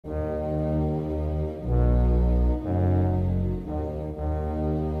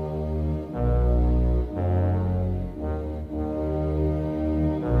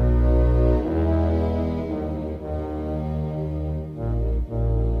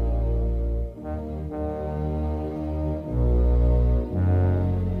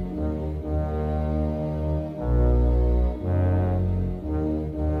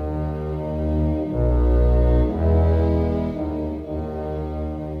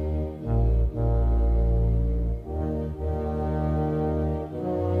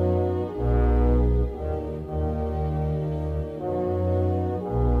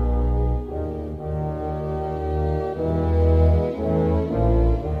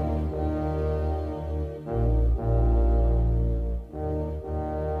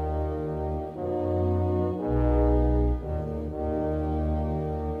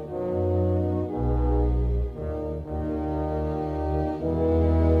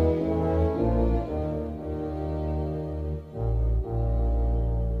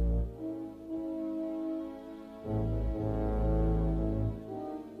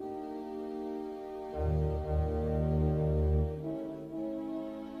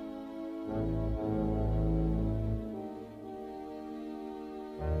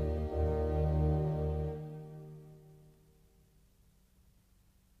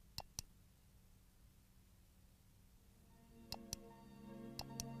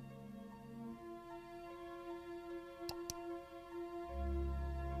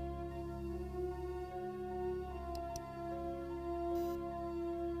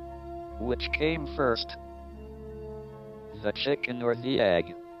Which came first, the chicken or the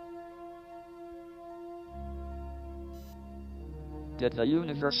egg? Did the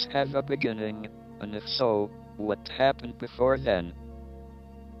universe have a beginning, and if so, what happened before then?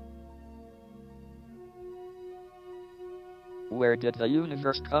 Where did the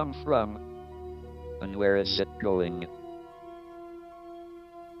universe come from, and where is it going?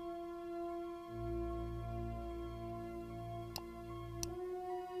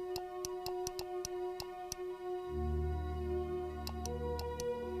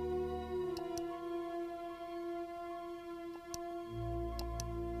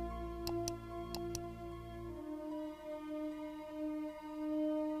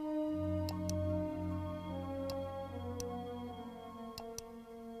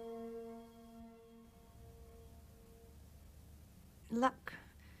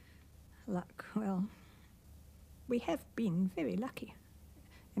 Luck, well, we have been very lucky.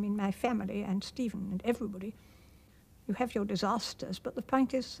 I mean, my family and Stephen and everybody. You have your disasters, but the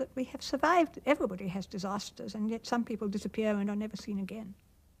point is that we have survived. Everybody has disasters, and yet some people disappear and are never seen again.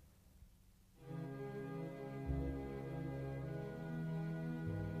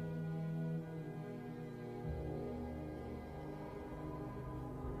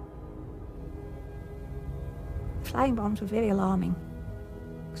 Flying bombs were very alarming,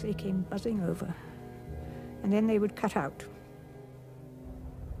 because they came buzzing over, and then they would cut out.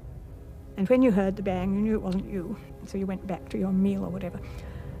 And when you heard the bang, you knew it wasn't you, so you went back to your meal or whatever.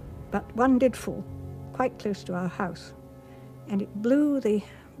 But one did fall, quite close to our house, and it blew the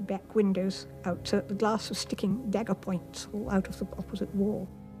back windows out, so that the glass was sticking dagger points all out of the opposite wall.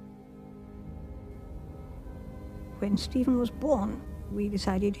 When Stephen was born, we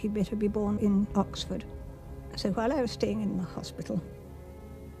decided he'd better be born in Oxford. So while I was staying in the hospital,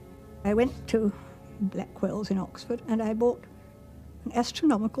 I went to Blackwell's in Oxford and I bought an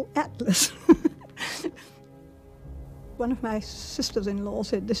astronomical atlas. One of my sisters-in-law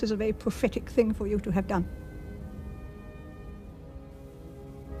said, "This is a very prophetic thing for you to have done."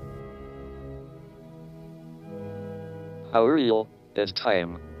 How real is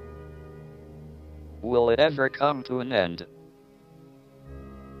time? Will it ever come to an end?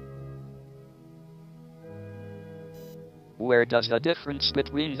 Where does the difference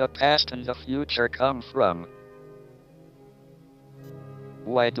between the past and the future come from?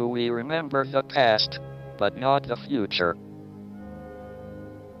 Why do we remember the past, but not the future?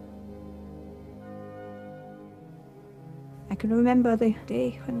 I can remember the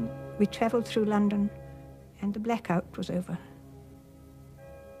day when we travelled through London and the blackout was over.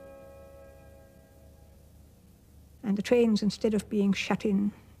 And the trains, instead of being shut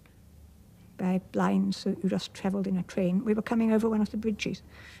in by blinds so you just travelled in a train, we were coming over one of the bridges.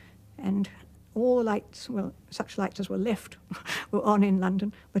 And all the lights, well, such lights as were left, were on in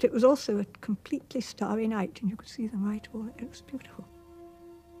London, but it was also a completely starry night, and you could see them right all. It was beautiful.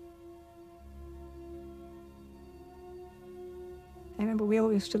 I remember we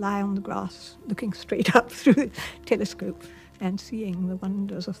all used to lie on the grass, looking straight up through the telescope and seeing the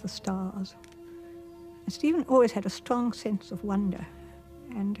wonders of the stars. And Stephen always had a strong sense of wonder,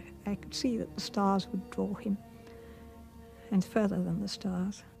 and I could see that the stars would draw him, and further than the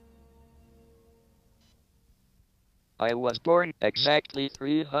stars. I was born exactly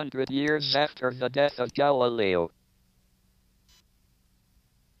 300 years after the death of Galileo.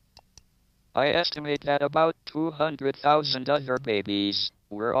 I estimate that about 200,000 other babies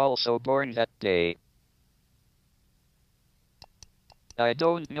were also born that day. I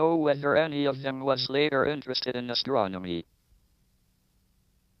don't know whether any of them was later interested in astronomy.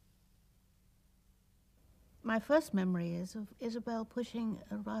 My first memory is of Isabel pushing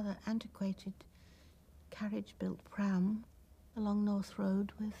a rather antiquated carriage-built pram along North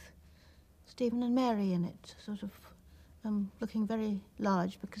Road with Stephen and Mary in it, sort of looking very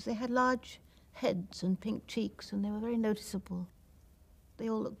large because they had large heads and pink cheeks and they were very noticeable. They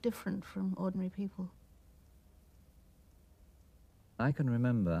all looked different from ordinary people. I can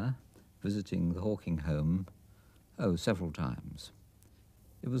remember visiting the Hawking home, several times.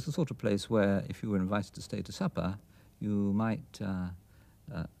 It was the sort of place where if you were invited to stay to supper, you might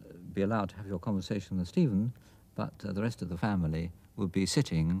be allowed to have your conversation with Stephen, but the rest of the family would be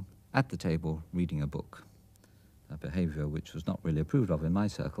sitting at the table reading a book, a behaviour which was not really approved of in my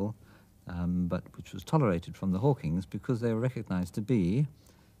circle, but which was tolerated from the Hawkings because they were recognised to be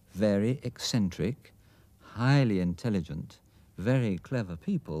very eccentric, highly intelligent, very clever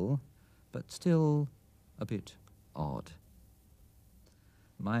people, but still a bit odd.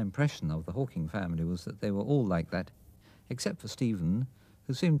 My impression of the Hawking family was that they were all like that, except for Stephen,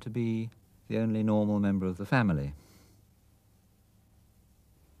 who seemed to be the only normal member of the family.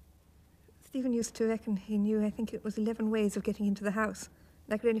 Stephen used to reckon he knew, I think it was 11 ways of getting into the house,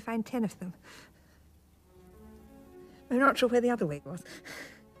 and I could only find 10 of them. I'm not sure where the other way was.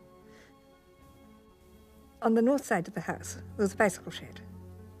 On the north side of the house, there was a bicycle shed.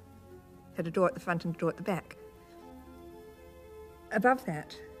 It had a door at the front and a door at the back. Above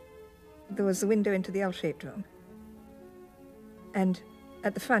that, there was a window into the L-shaped room. And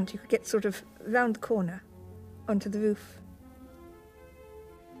at the front, you could get sort of round the corner onto the roof.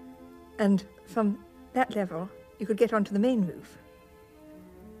 And from that level, you could get onto the main roof.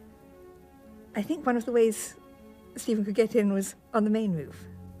 I think one of the ways Stephen could get in was on the main roof.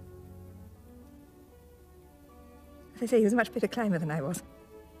 As I say, he was a much better climber than I was.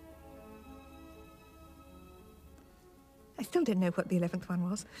 I still don't know what the 11th one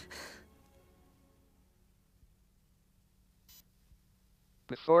was.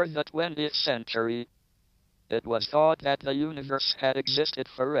 Before the 20th century, it was thought that the universe had existed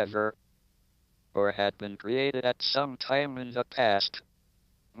forever, or had been created at some time in the past,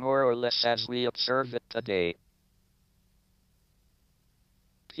 more or less as we observe it today.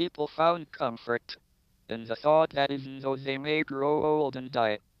 People found comfort in the thought that even though they may grow old and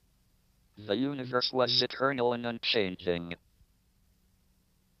die, the universe was eternal and unchanging.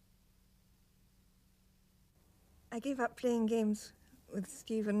 I gave up playing games with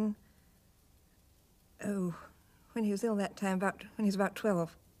Stephen, when he was ill that time, when he was about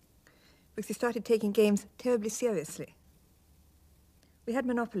 12, because he started taking games terribly seriously. We had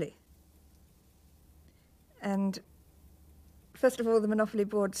Monopoly. And first of all, the Monopoly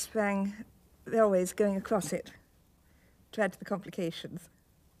board sprang railways going across it to add to the complications.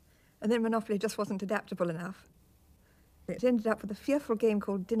 And then Monopoly just wasn't adaptable enough. It ended up with a fearful game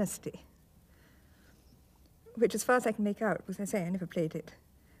called Dynasty, which, as far as I can make out, because I say I never played it,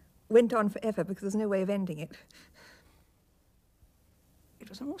 went on forever because there's no way of ending it. It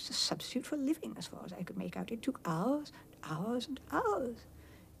was almost a substitute for living, as far as I could make out. It took hours, hours, and hours.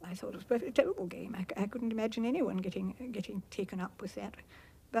 I thought it was a terrible game. I couldn't imagine anyone getting taken up with that.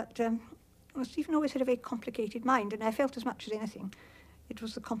 But Stephen always had a very complicated mind, and I felt as much as anything it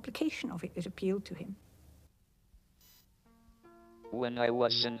was the complication of it that appealed to him. When I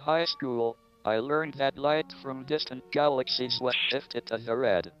was in high school, I learned that light from distant galaxies was shifted to the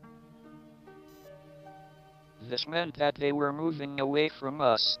red. This meant that they were moving away from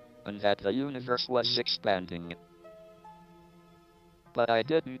us, and that the universe was expanding. But I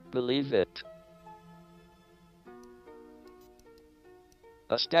didn't believe it.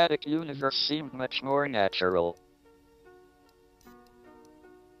 A static universe seemed much more natural.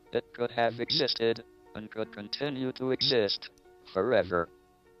 It could have existed, and could continue to exist, forever.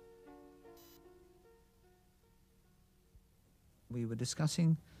 We were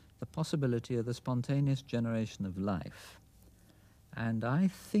discussing the possibility of the spontaneous generation of life. And I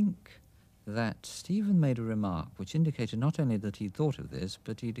think that Stephen made a remark which indicated not only that he'd thought of this,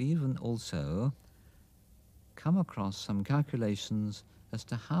 but he'd even also come across some calculations as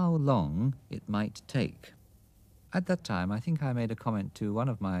to how long it might take. At that time, I think I made a comment to one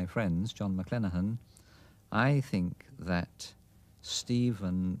of my friends, John McLenaghan. I think that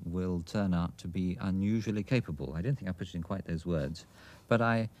Stephen will turn out to be unusually capable. I don't think I put it in quite those words, but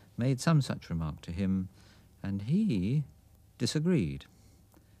I made some such remark to him, and he disagreed.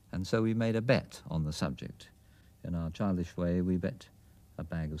 And so we made a bet on the subject. In our childish way, we bet a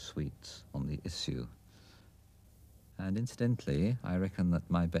bag of sweets on the issue. And incidentally, I reckon that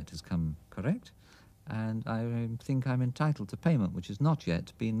my bet has come correct, and I think I'm entitled to payment which has not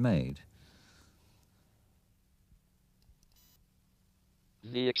yet been made.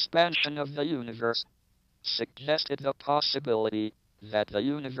 The expansion of the universe suggested the possibility that the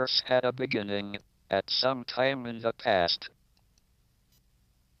universe had a beginning at some time in the past.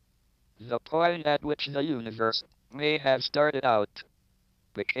 The point at which the universe may have started out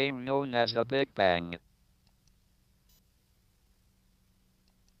became known as the Big Bang.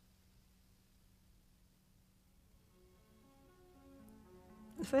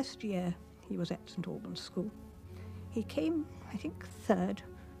 The first year he was at St Albans School, he came, I think, third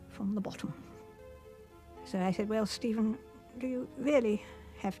from the bottom. So I said, well, Stephen, do you really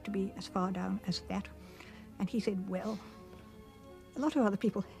have to be as far down as that? And he said, well, a lot of other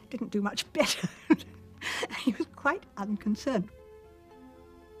people didn't do much better. He was quite unconcerned.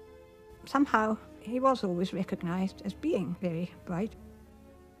 Somehow, he was always recognised as being very bright.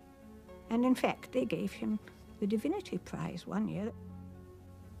 And in fact, they gave him the Divinity Prize one year.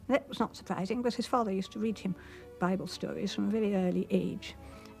 That was not surprising, because his father used to read him Bible stories from a very early age,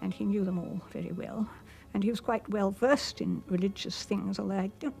 and he knew them all very well. And he was quite well versed in religious things, although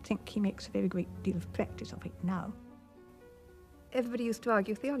I don't think he makes a very great deal of practice of it now. Everybody used to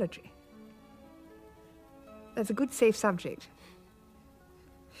argue theology. That's a good, safe subject.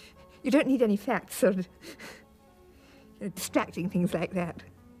 You don't need any facts or distracting things like that.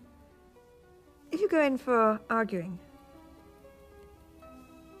 If you go in for arguing,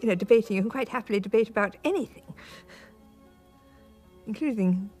 debating, you can quite happily debate about anything,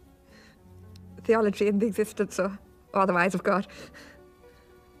 including theology and the existence or otherwise of God.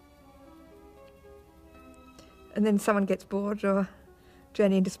 And then someone gets bored or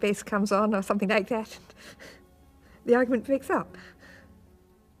Journey into Space comes on or something like that. The argument breaks up.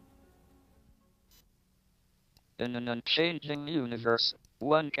 In an unchanging universe,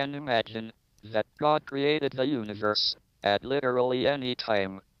 one can imagine that God created the universe at literally any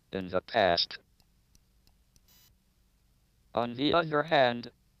time in the past. On the other hand,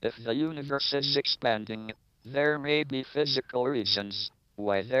 if the universe is expanding, there may be physical reasons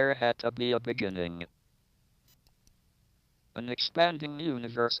why there had to be a beginning. An expanding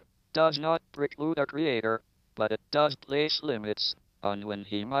universe does not preclude a creator, but it does place limits on when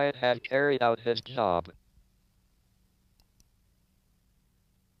he might have carried out his job.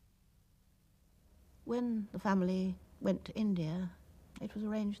 When the family went to India, it was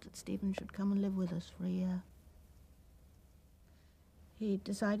arranged that Stephen should come and live with us for a year. He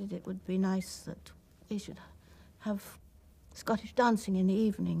decided it would be nice that we should have Scottish dancing in the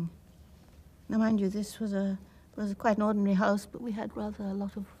evening. Now, mind you, this was quite an ordinary house, but we had rather a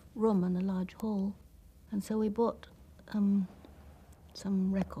lot of room and a large hall. And so we bought some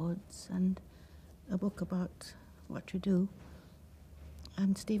records and a book about what to do.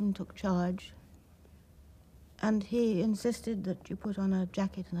 And Stephen took charge. And he insisted that you put on a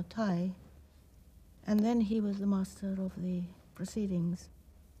jacket and a tie. And then he was the master of the proceedings.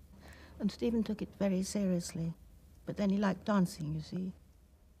 And Stephen took it very seriously. But then he liked dancing, you see.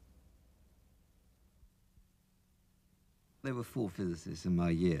 There were 4 physicists in my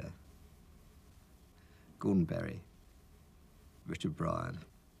year. Gordon Berry, Richard Bryan,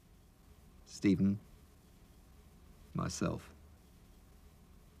 Stephen, myself.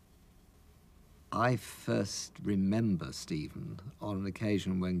 I first remember Stephen on an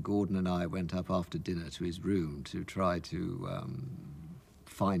occasion when Gordon and I went up after dinner to his room to try to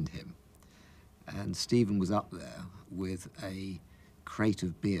find him. And Stephen was up there with a crate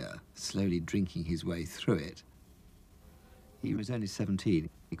of beer, slowly drinking his way through it. He was only 17.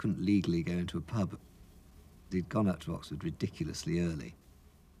 He couldn't legally go into a pub. He'd gone up to Oxford ridiculously early.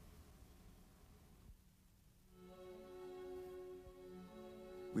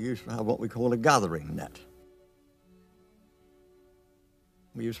 We used to have what we call a gathering net.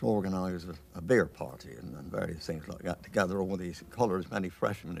 We used to organise a beer party and various things like that to gather all these colours, many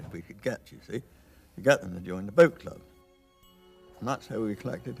freshmen as we could get, you see, to get them to join the boat club. And that's how we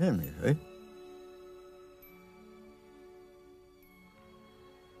collected him, you see.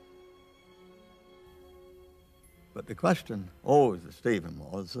 But the question always to Stephen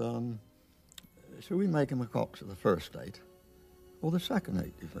was, should we make him a cox at the first date or the second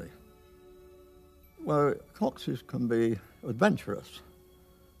date, you see? Well, coxes can be adventurous,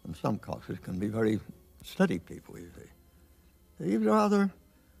 and some coxes can be very steady people, you see. He was rather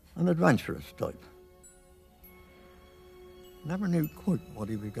an adventurous type. Never knew quite what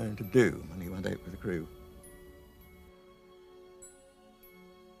he was going to do when he went out with the crew.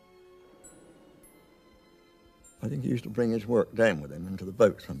 I think he used to bring his work down with him into the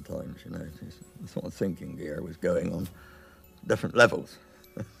boat sometimes, you know. The sort of thinking gear was going on different levels.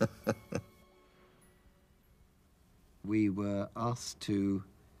 We were asked to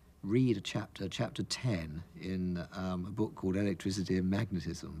read a chapter 10, in a book called Electricity and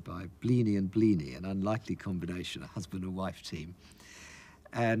Magnetism by Bleeny and Bleeny, an unlikely combination, a husband and wife team.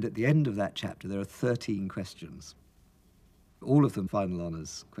 And at the end of that chapter, there are 13 questions, all of them final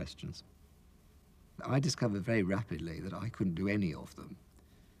honours questions. I discovered very rapidly that I couldn't do any of them.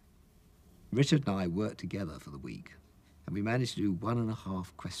 Richard and I worked together for the week, and we managed to do 1.5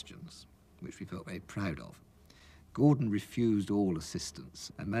 questions, which we felt very proud of. Gordon refused all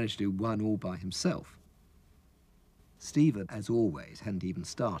assistance and managed to do 1 all by himself. Stephen, as always, hadn't even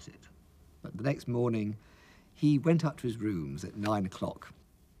started. But the next morning, he went up to his rooms at 9 o'clock.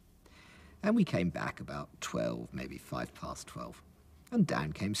 And we came back about 12, maybe 12:05. And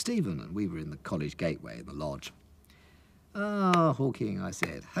down came Stephen, and we were in the college gateway in the lodge. "Ah, Hawking," I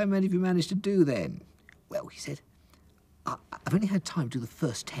said, "how many have you managed to do then?" "Well," he said, "I've only had time to do the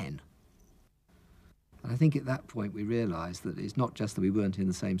first 10. And I think at that point we realised that it's not just that we weren't in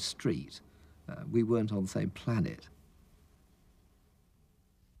the same street, we weren't on the same planet.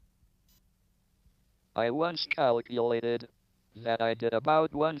 I once calculated that I did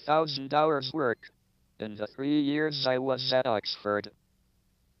about 1,000 hours work in the 3 years I was at Oxford,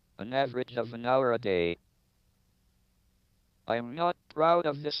 an average of an hour a day. I'm not proud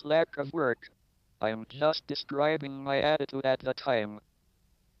of this lack of work. I'm just describing my attitude at the time.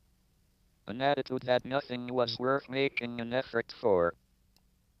 An attitude that nothing was worth making an effort for.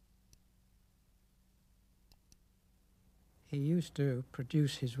 He used to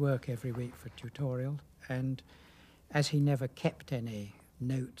produce his work every week for tutorial, and as he never kept any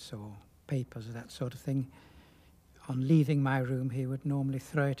notes or papers or that sort of thing, on leaving my room he would normally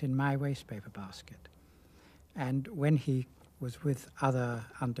throw it in my wastepaper basket. And when he was with other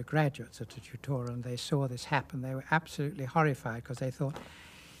undergraduates at a tutorial and they saw this happen, they were absolutely horrified because they thought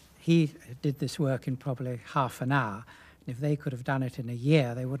he did this work in probably half an hour. And if they could have done it in a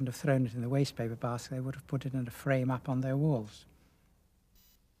year, they wouldn't have thrown it in the wastepaper basket, they would have put it in a frame up on their walls.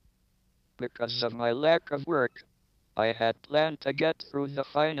 Because of my lack of work, I had planned to get through the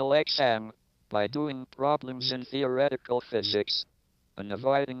final exam by doing problems in theoretical physics and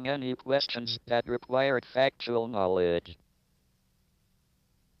avoiding any questions that required factual knowledge.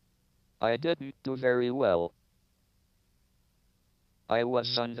 I didn't do very well. I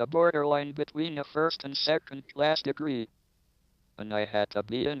was on the borderline between a first and second class degree, and I had to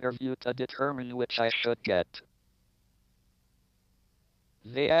be interviewed to determine which I should get.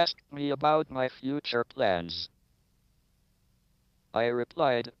 They asked me about my future plans. I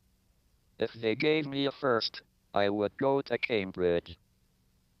replied, if they gave me a first, I would go to Cambridge.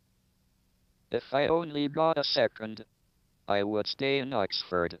 If I only got a second, I would stay in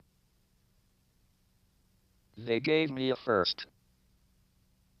Oxford. They gave me a first.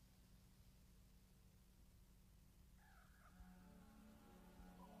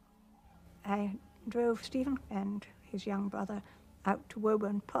 I drove Stephen and his young brother out to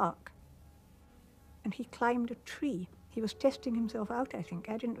Woburn Park, and he climbed a tree. He was testing himself out, I think.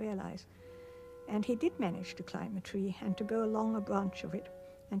 I didn't realize. And he did manage to climb a tree and to go along a branch of it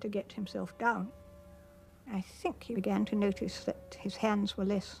and to get himself down. I think he began to notice that his hands were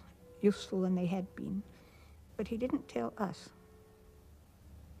less useful than they had been, but he didn't tell us.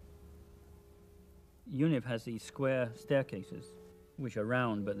 UNIV has these square staircases, which are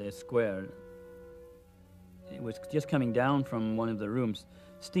round, but they're square. It was just coming down from one of the rooms.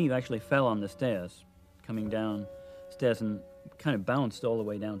 Steve actually fell on the stairs, coming down stairs, and kind of bounced all the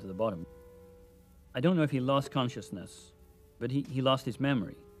way down to the bottom. I don't know if he lost consciousness, but he lost his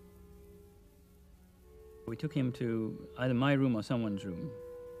memory. We took him to either my room or someone's room.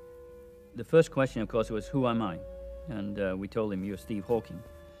 The first question, of course, was, who am I? And we told him, you're Steve Hawking.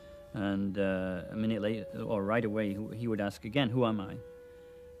 And a minute later, or right away, he would ask again, who am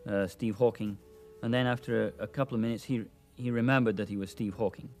I? Steve Hawking. And then after a couple of minutes, he remembered that he was Steve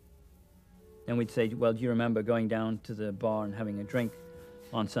Hawking. Then we'd say, well, do you remember going down to the bar and having a drink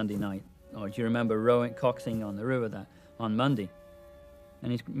on Sunday night? Or do you remember coxing on the river on Monday?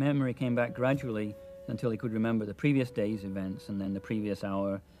 And his memory came back gradually until he could remember the previous day's events and then the previous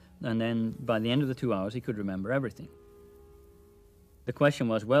hour. And then by the end of the 2 hours, he could remember everything. The question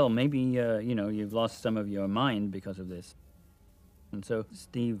was, well, maybe, you've lost some of your mind because of this. And so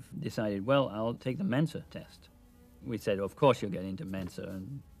Steve decided, well, I'll take the Mensa test. We said, of course you'll get into Mensa.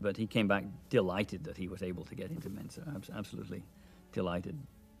 But he came back delighted that he was able to get into Mensa, absolutely delighted.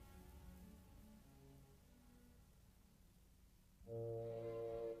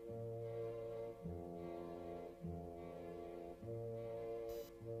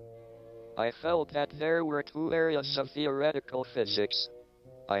 I felt that there were two areas of theoretical physics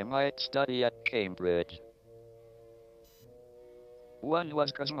I might study at Cambridge. One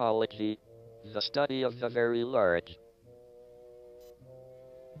was cosmology, the study of the very large.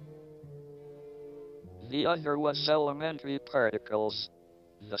 The other was elementary particles,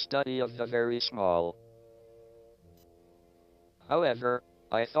 the study of the very small. However,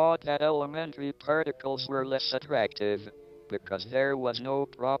 I thought that elementary particles were less attractive because there was no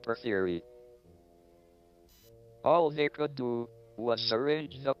proper theory. All they could do was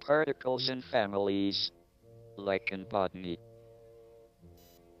arrange the particles in families, like in botany.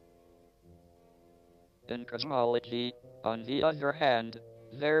 In cosmology, on the other hand,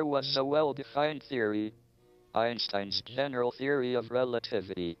 there was a well-defined theory, Einstein's general theory of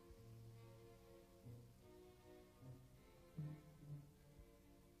relativity.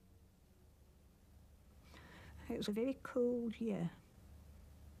 It was a very cold year,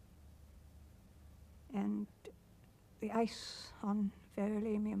 and the ice on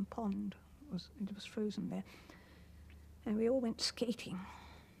Verulamium Pond was frozen there, and we all went skating.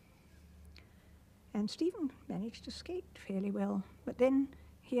 And Stephen managed to skate fairly well, but then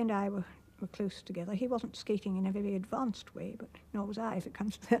he and I were close together. He wasn't skating in a very advanced way, but nor was I, if it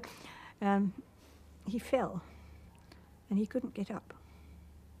comes to that. He fell, and he couldn't get up.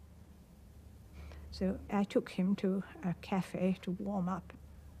 So I took him to a cafe to warm up,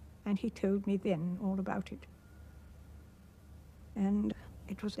 and he told me then all about it. And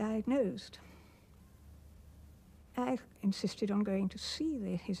it was diagnosed. I insisted on going to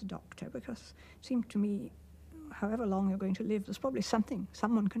see his doctor because it seemed to me, however long you're going to live, there's probably something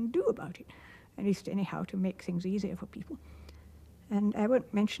someone can do about it, at least anyhow to make things easier for people. And I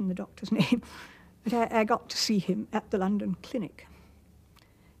won't mention the doctor's name, but I got to see him at the London clinic.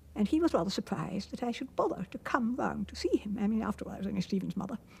 And he was rather surprised that I should bother to come round to see him. I mean, after all, I was only Stephen's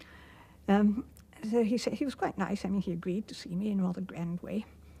mother. So he said he was quite nice. I mean, he agreed to see me in a rather grand way.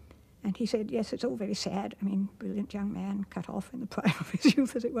 And he said, yes, it's all very sad. I mean, brilliant young man, cut off in the prime of his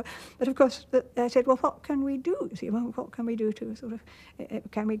youth, as it were. But of course, I said, well, what can we do? You see, well, what can we do to sort of,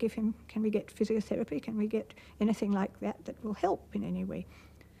 can we get physiotherapy? Can we get anything like that that will help in any way?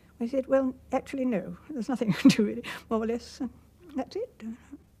 I said, well, actually, no. There's nothing you can do, really, more or less. And that's it.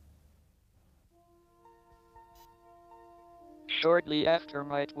 Shortly after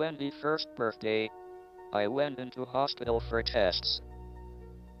my 21st birthday, I went into hospital for tests.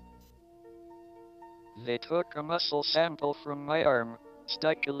 They took a muscle sample from my arm,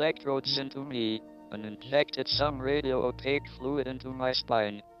 stuck electrodes into me, and injected some radio-opaque fluid into my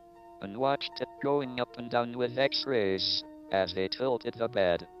spine, and watched it going up and down with X-rays as they tilted the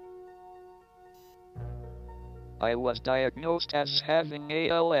bed. I was diagnosed as having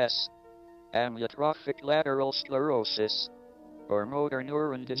ALS, amyotrophic lateral sclerosis, or motor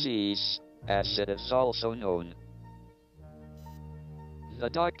neuron disease, as it is also known. The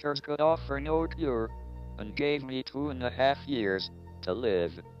doctors could offer no cure, and gave me 2.5 years to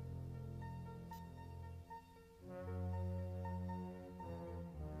live.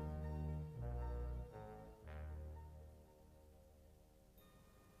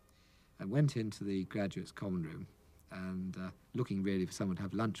 I went into the graduates' common room and looking really for someone to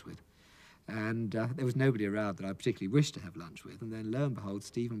have lunch with. And there was nobody around that I particularly wished to have lunch with. And then, lo and behold,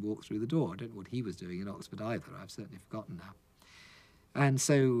 Stephen walked through the door. I don't know what he was doing in Oxford either. I've certainly forgotten now. And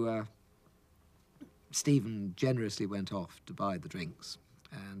so Stephen generously went off to buy the drinks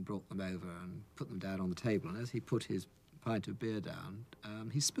and brought them over and put them down on the table. And as he put his pint of beer down,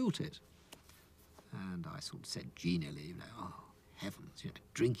 he spilt it. And I sort of said genially, you know, oh, heavens, you know,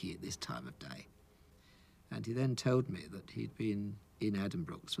 drinking at this time of day. And he then told me that he'd been in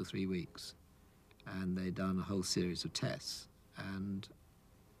Addenbrooke's for 3 weeks, and they'd done a whole series of tests, and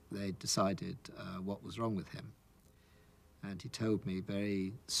they'd decided what was wrong with him. And he told me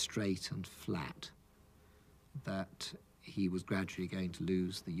very straight and flat that he was gradually going to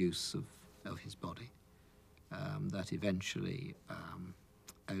lose the use of his body, that eventually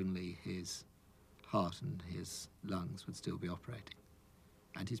only his heart and his lungs would still be operating,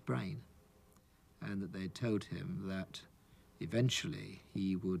 and his brain, and that they'd told him that eventually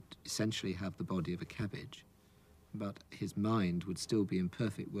he would essentially have the body of a cabbage, but his mind would still be in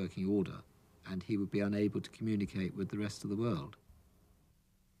perfect working order, and he would be unable to communicate with the rest of the world.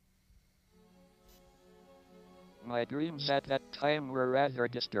 My dreams at that time were rather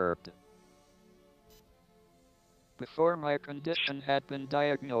disturbed. Before my condition had been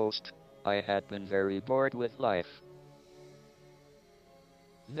diagnosed, I had been very bored with life.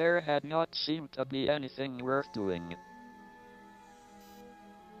 There had not seemed to be anything worth doing.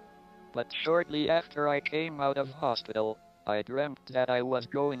 But shortly after I came out of hospital, I dreamt that I was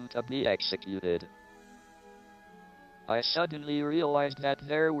going to be executed. I suddenly realized that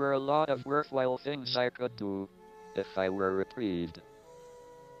there were a lot of worthwhile things I could do if I were reprieved.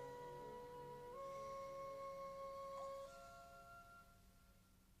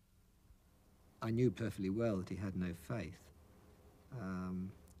 I knew perfectly well that he had no faith.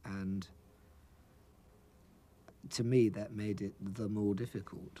 And to me, that made it the more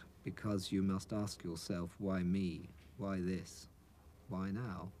difficult, because you must ask yourself, why me? Why this? Why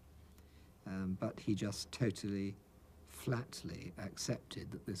now? But he just totally, flatly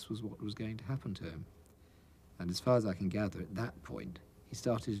accepted that this was what was going to happen to him. And as far as I can gather, at that point, he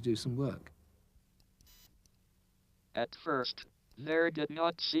started to do some work. At first, there did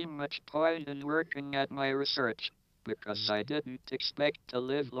not seem much point in working at my research, because I didn't expect to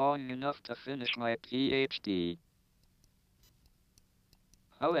live long enough to finish my PhD.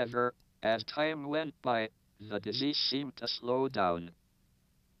 However, as time went by, the disease seemed to slow down.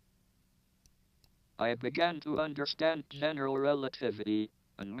 I began to understand general relativity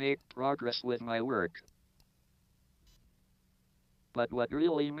and make progress with my work. But what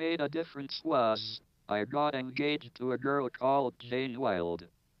really made a difference was, I got engaged to a girl called Jane Wilde.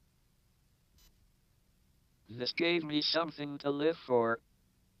 This gave me something to live for,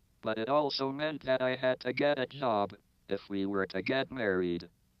 but it also meant that I had to get a job if we were to get married.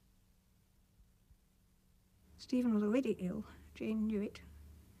 Stephen was already ill. Jane knew it.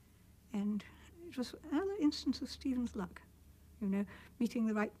 And it was another instance of Stephen's luck, you know, meeting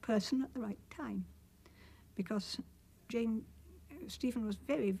the right person at the right time. Because Stephen was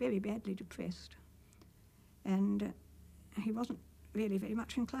very, very badly depressed. And he wasn't really very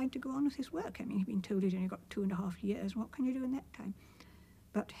much inclined to go on with his work. I mean, he'd been told he'd only got 2.5 years. What can you do in that time?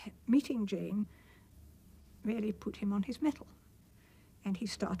 But meeting Jane really put him on his mettle, and he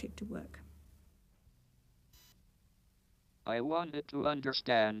started to work. I wanted to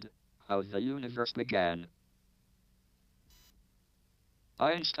understand how the universe began.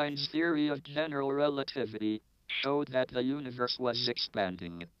 Einstein's theory of general relativity showed that the universe was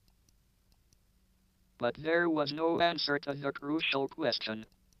expanding. But there was no answer to the crucial question,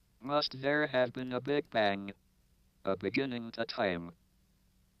 must there have been a Big Bang, a beginning to time?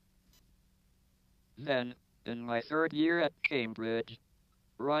 Then, in my 3rd year at Cambridge,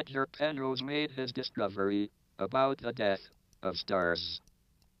 Roger Penrose made his discovery about the death of stars.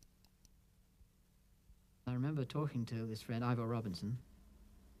 I remember talking to this friend, Ivor Robinson,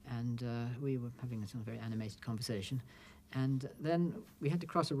 and we were having a very animated conversation. And then we had to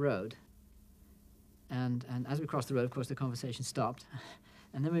cross a road. And as we crossed the road, of course, the conversation stopped.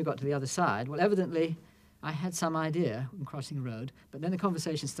 And then we got to the other side. Well, evidently, I had some idea in crossing the road, but then the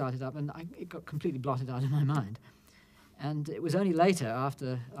conversation started up, and it got completely blotted out of my mind. And it was only later,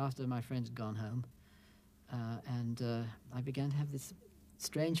 after my friends had gone home, I began to have this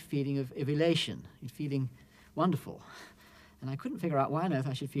strange feeling of elation, feeling wonderful. And I couldn't figure out why on earth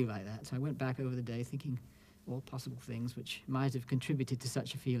I should feel like that. So I went back over the day thinking all possible things which might have contributed to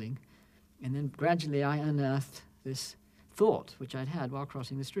such a feeling. And then gradually I unearthed this thought which I'd had while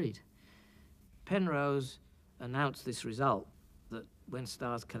crossing the street. Penrose announced this result, that when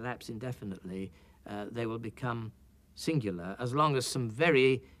stars collapse indefinitely, they will become singular, as long as some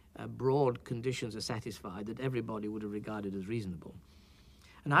very broad conditions are satisfied that everybody would have regarded as reasonable.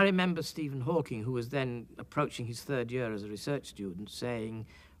 And I remember Stephen Hawking, who was then approaching his 3rd year as a research student, saying,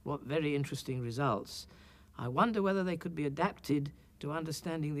 "What very interesting results. I wonder whether they could be adapted to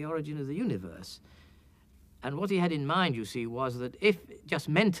understanding the origin of the universe." And what he had in mind, you see, was that if just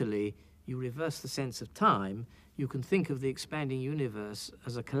mentally you reverse the sense of time, you can think of the expanding universe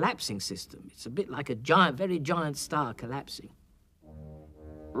as a collapsing system. It's a bit like a giant, very giant star collapsing.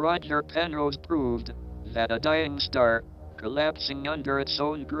 Roger Penrose proved that a dying star, collapsing under its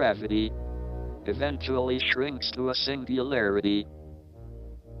own gravity, eventually shrinks to a singularity,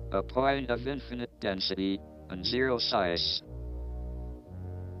 a point of infinite density and 0 size.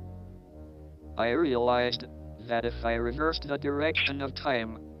 I realized that if I reversed the direction of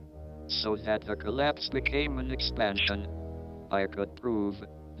time so that the collapse became an expansion, I could prove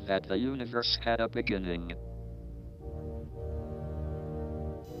that the universe had a beginning.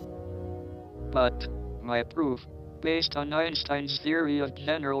 But my proof, based on Einstein's theory of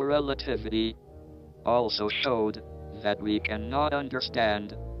general relativity, also showed that we cannot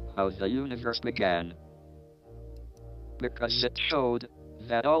understand how the universe began, because it showed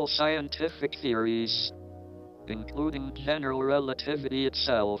that all scientific theories, including general relativity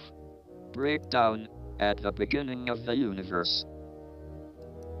itself, break down at the beginning of the universe.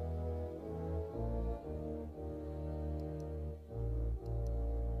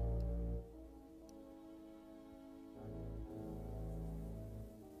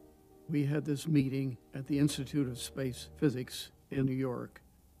 We had this meeting at the Institute of Space Physics in New York.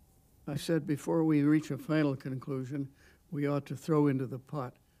 I said before we reach a final conclusion, we ought to throw into the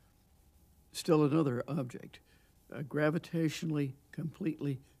pot still another object, a gravitationally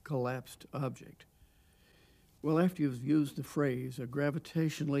completely collapsed object. Well, after you've used the phrase, a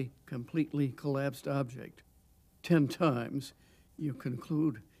gravitationally completely collapsed object, 10 times, you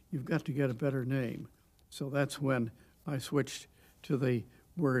conclude you've got to get a better name. So that's when I switched to the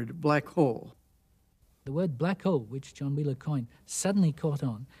word black hole. The word black hole, which John Wheeler coined, suddenly caught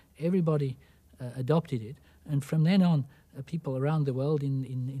on. Everybody adopted it. And from then on, people around the world,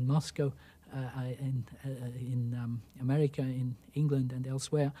 in Moscow, in America, in England and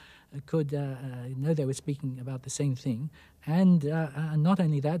elsewhere, could know they were speaking about the same thing. And not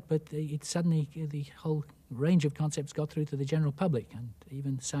only that, but it suddenly, the whole range of concepts got through to the general public, and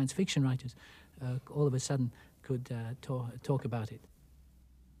even science fiction writers all of a sudden could talk about it.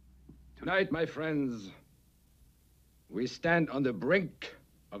 Tonight, my friends, we stand on the brink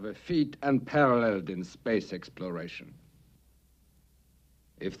of a feat unparalleled in space exploration.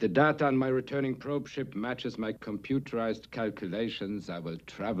 If the data on my returning probe ship matches my computerized calculations, I will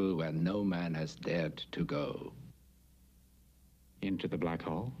travel where no man has dared to go. Into the black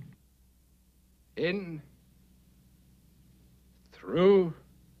hole? In, through,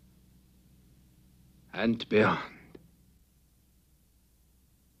 and beyond.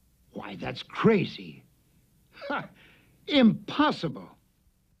 Why, that's crazy. Ha! Impossible.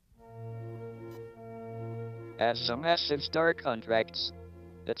 As the massive star contracts,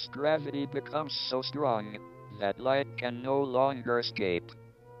 its gravity becomes so strong that light can no longer escape.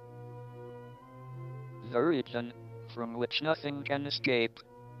 The region from which nothing can escape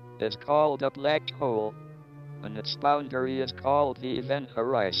is called a black hole, and its boundary is called the event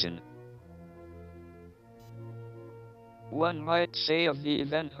horizon. One might say of the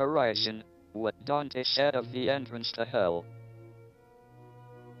event horizon what Dante said of the entrance to hell.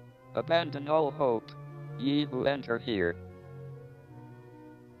 Abandon all hope, ye who enter here.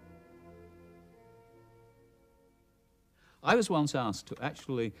 I was once asked to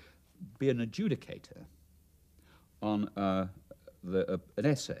actually be an adjudicator on an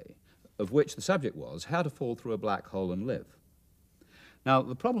essay of which the subject was how to fall through a black hole and live. Now,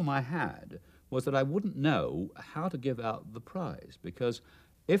 the problem I had was that I wouldn't know how to give out the prize, because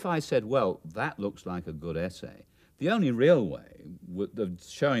if I said, well, that looks like a good essay, the only real way of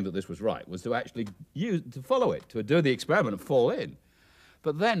showing that this was right was to actually follow it, to do the experiment and fall in.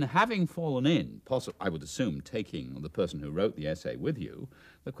 But then, having fallen in, I would assume taking the person who wrote the essay with you,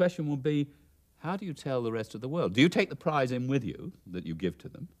 the question would be, how do you tell the rest of the world? Do you take the prize in with you that you give to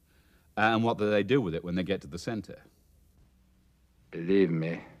them? And what do they do with it when they get to the center? Believe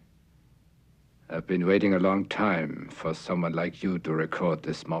me, I've been waiting a long time for someone like you to record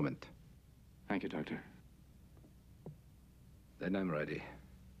this moment. Thank you, Doctor. Then I'm ready.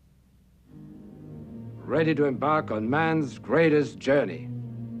 Ready to embark on man's greatest journey.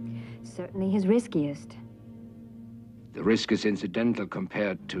 Certainly his riskiest. The risk is incidental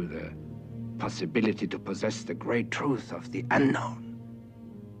compared to the possibility to possess the great truth of the unknown.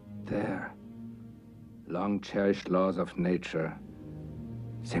 There, long-cherished laws of nature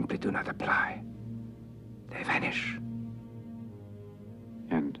simply do not apply. They vanish.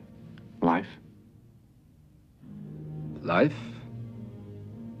 And life? Life?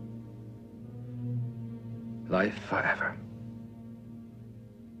 Life forever.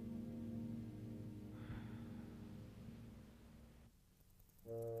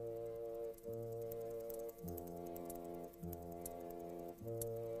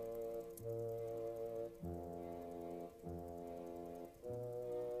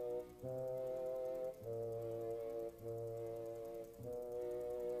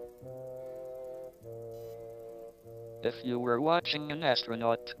 If you were watching an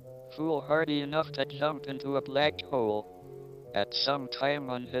astronaut foolhardy enough to jump into a black hole at some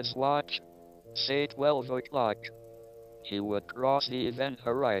time on his watch, say 12 o'clock, he would cross the event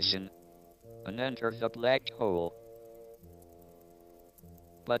horizon and enter the black hole.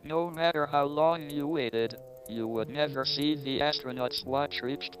 But no matter how long you waited, you would never see the astronaut's watch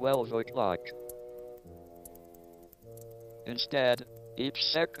reach 12 o'clock. Instead, each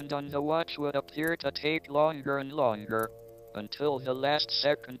second on the watch would appear to take longer and longer, until the last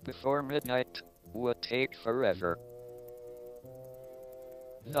second before midnight would take forever.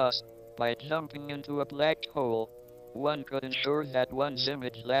 Thus, by jumping into a black hole, one could ensure that one's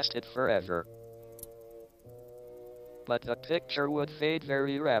image lasted forever. But the picture would fade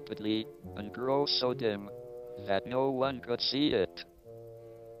very rapidly and grow so dim that no one could see it.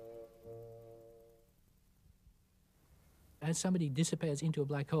 As somebody disappears into a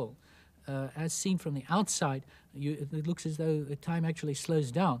black hole, as seen from the outside, it looks as though the time actually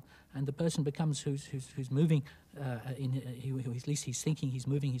slows down, and the person becomes who's moving, at least he's thinking he's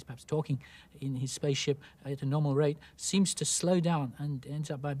moving, he's perhaps talking in his spaceship at a normal rate, seems to slow down and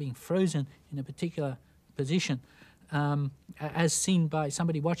ends up by being frozen in a particular position, as seen by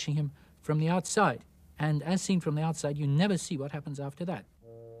somebody watching him from the outside. And as seen from the outside, you never see what happens after that.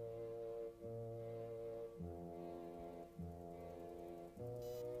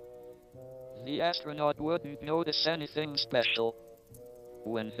 The astronaut wouldn't notice anything special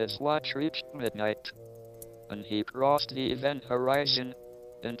when his watch reached midnight and he crossed the event horizon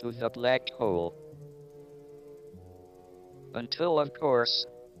into the black hole. Until, of course,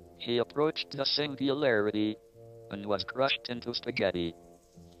 he approached the singularity and was crushed into spaghetti.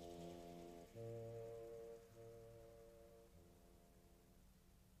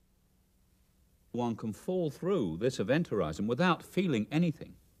 One can fall through this event horizon without feeling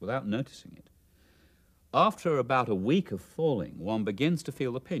anything, without noticing it. After about a week of falling, one begins to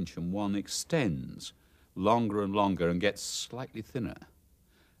feel the pinch and one extends longer and longer and gets slightly thinner.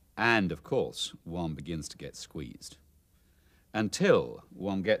 And, of course, one begins to get squeezed. Until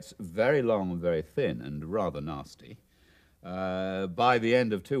one gets very long and very thin and rather nasty. By the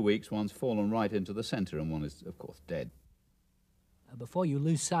end of 2 weeks, one's fallen right into the center and one is, of course, dead. Before you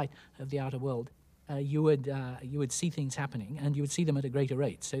lose sight of the outer world, you would see things happening, and you would see them at a greater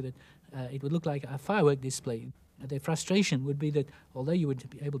rate, so that it would look like a firework display. The frustration would be that although you would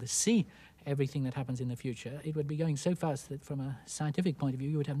be able to see everything that happens in the future, it would be going so fast that from a scientific point of view,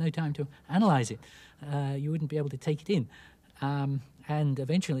 you would have no time to analyze it. You wouldn't be able to take it in. And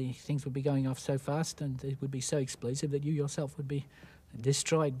eventually things would be going off so fast and it would be so explosive that you yourself would be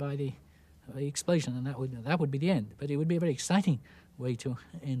destroyed by the explosion, and that would be the end. But it would be a very exciting way to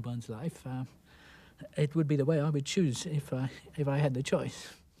end one's life. It would be the way I would choose if I had the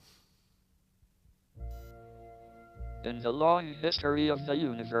choice. In the long history of the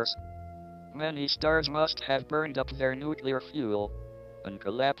universe, many stars must have burned up their nuclear fuel and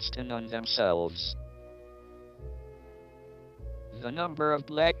collapsed in on themselves. The number of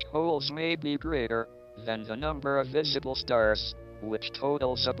black holes may be greater than the number of visible stars, which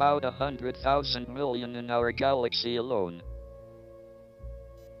totals about 100,000 million in our galaxy alone.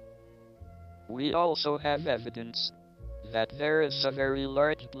 We also have evidence that there is a very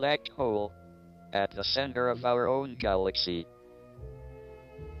large black hole at the center of our own galaxy.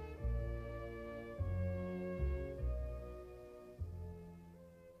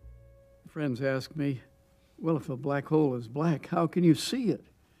 Friends ask me, well, if a black hole is black, how can you see it?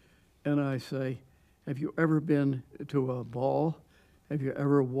 And I say, have you ever been to a ball? Have you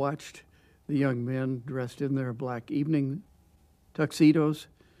ever watched the young men dressed in their black evening tuxedos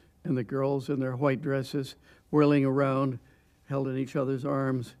and the girls in their white dresses whirling around, held in each other's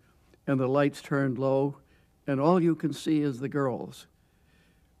arms, and the lights turned low, and all you can see is the girls?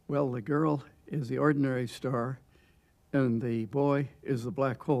 Well, the girl is the ordinary star, and the boy is the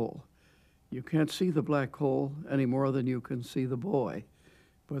black hole. You can't see the black hole any more than you can see the boy,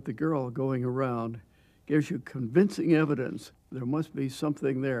 but the girl going around gives you convincing evidence there must be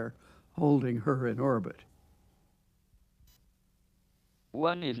something there holding her in orbit.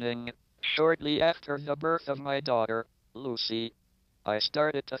 One evening, shortly after the birth of my daughter, Lucy, I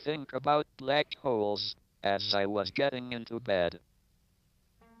started to think about black holes as I was getting into bed.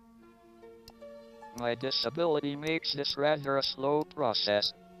 My disability makes this rather a slow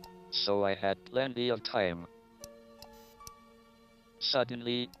process, so I had plenty of time.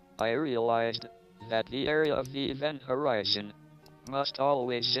 Suddenly, I realized that the area of the event horizon must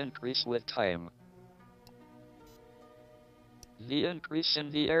always increase with time. The increase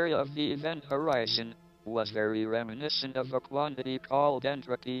in the area of the event horizon was very reminiscent of a quantity called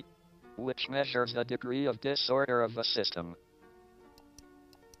entropy, which measures the degree of disorder of a system.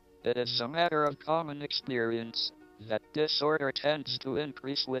 It is a matter of common experience that disorder tends to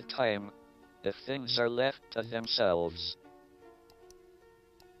increase with time if things are left to themselves.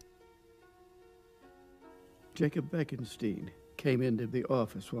 Jacob Bekenstein came into the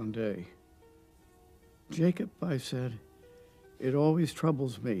office one day. Jacob, I said, it always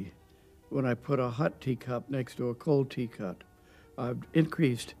troubles me when I put a hot teacup next to a cold teacup. I've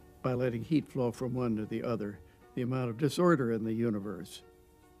increased, by letting heat flow from one to the other, the amount of disorder in the universe.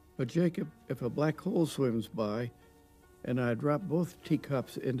 But Jacob, if a black hole swims by, and I drop both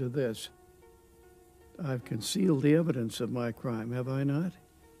teacups into this, I've concealed the evidence of my crime, have I not?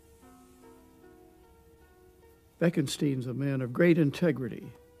 Bekenstein's a man of great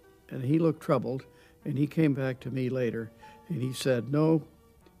integrity, and he looked troubled, and he came back to me later, and he said, no,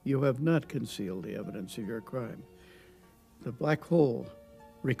 you have not concealed the evidence of your crime. The black hole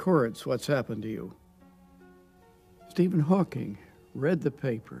records what's happened to you. Stephen Hawking read the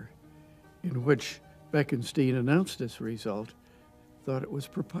paper in which Bekenstein announced this result, thought it was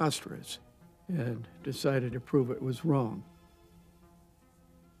preposterous, and decided to prove it was wrong.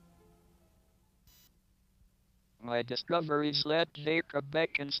 My discoveries led Jacob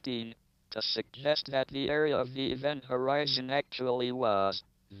Bekenstein to suggest that the area of the event horizon actually was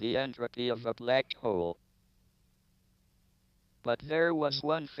the entropy of a black hole. But there was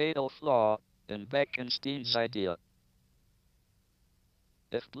one fatal flaw in Bekenstein's idea.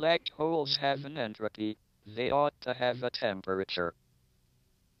 If black holes have an entropy, they ought to have a temperature.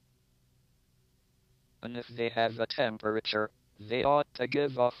 And if they have a temperature, they ought to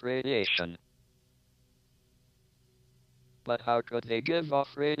give off radiation. But how could they give off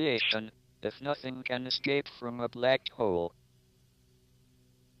radiation if nothing can escape from a black hole?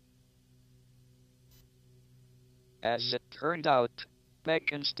 As it turned out,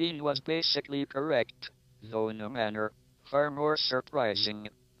 Bekenstein was basically correct, though in a manner far more surprising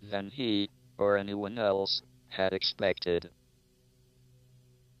than he, or anyone else, had expected.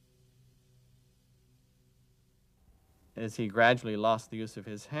 As he gradually lost the use of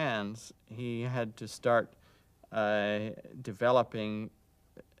his hands, he had to start developing,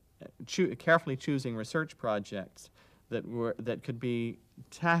 carefully choosing research projects that could be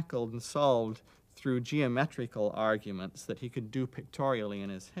tackled and solved through geometrical arguments that he could do pictorially in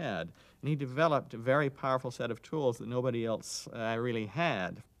his head. And he developed a very powerful set of tools that nobody else really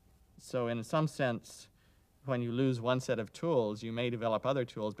had. So in some sense, when you lose one set of tools, you may develop other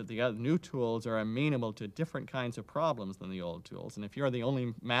tools, but the other new tools are amenable to different kinds of problems than the old tools. And if you're the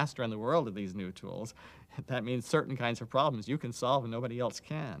only master in the world of these new tools, that means certain kinds of problems you can solve and nobody else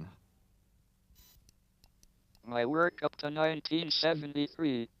can. My work up to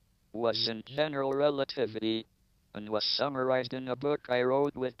 1973 was in general relativity and was summarized in a book I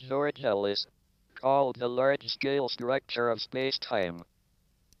wrote with George Ellis called The Large-Scale Structure of Space-Time.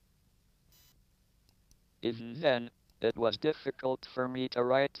 Even then, it was difficult for me to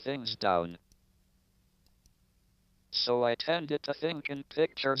write things down. So I tended to think in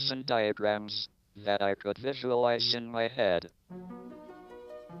pictures and diagrams that I could visualize in my head.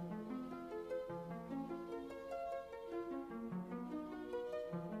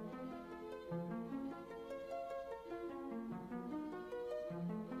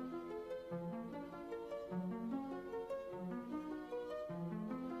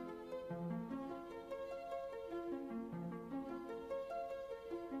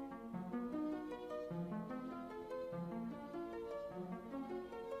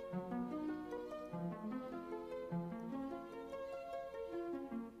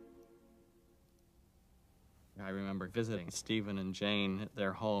 I remember visiting Stephen and Jane at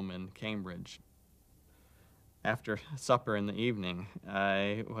their home in Cambridge. After supper in the evening,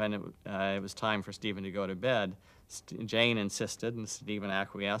 when it was time for Stephen to go to bed, Jane insisted, and Stephen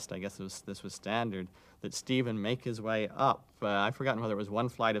acquiesced, I guess this was standard, that Stephen make his way up. I've forgotten whether it was one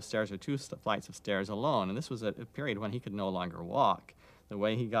flight of stairs or two flights of stairs alone, and this was a period when he could no longer walk. The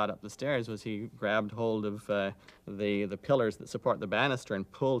way he got up the stairs was he grabbed hold of the pillars that support the banister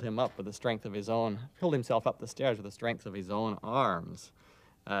and pulled himself up the stairs with the strength of his own arms,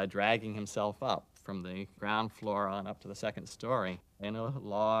 dragging himself up from the ground floor on up to the second story in a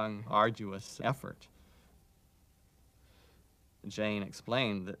long, arduous effort. Jane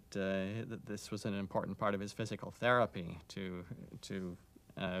explained that this was an important part of his physical therapy to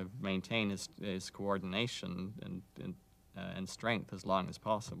maintain his coordination and strength as long as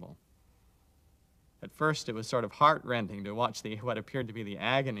possible. At first, it was sort of heart-rending to watch what appeared to be the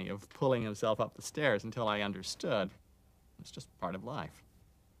agony of pulling himself up the stairs until I understood. It's just part of life,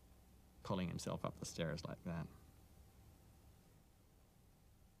 pulling himself up the stairs like that.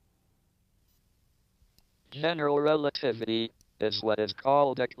 General relativity is what is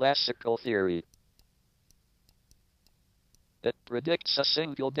called a classical theory. It predicts a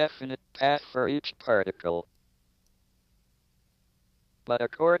single definite path for each particle. But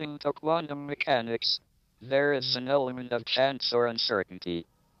according to quantum mechanics, there is an element of chance or uncertainty.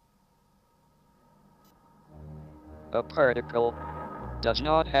 A particle does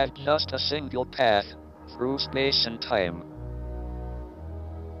not have just a single path through space and time.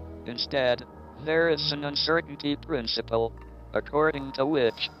 Instead, there is an uncertainty principle, according to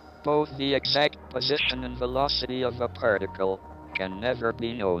which both the exact position and velocity of a particle can never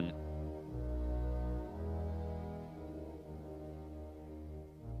be known.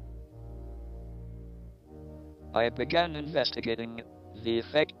 I began investigating the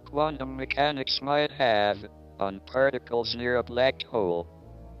effect quantum mechanics might have on particles near a black hole.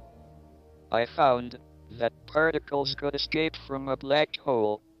 I found that particles could escape from a black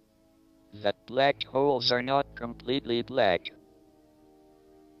hole, that black holes are not completely black.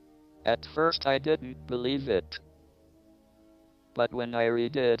 At first I didn't believe it. But when I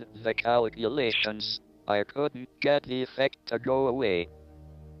redid the calculations, I couldn't get the effect to go away.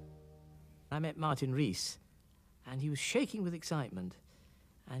 I met Martin Rees, and he was shaking with excitement.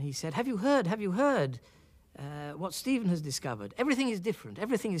 And he said, have you heard what Stephen has discovered? Everything is different,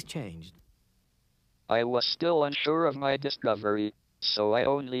 everything has changed. I was still unsure of my discovery, so I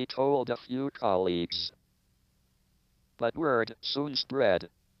only told a few colleagues. But word soon spread.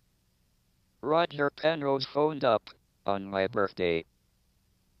 Roger Penrose phoned up on my birthday.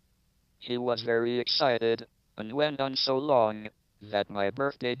 He was very excited and went on so long that my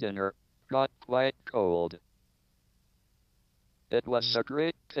birthday dinner got quite cold. It was a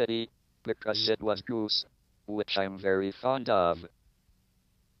great pity because it was goose, which I'm very fond of.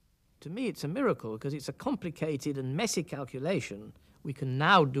 To me, it's a miracle because it's a complicated and messy calculation. We can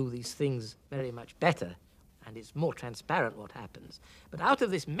now do these things very much better, and it's more transparent what happens. But out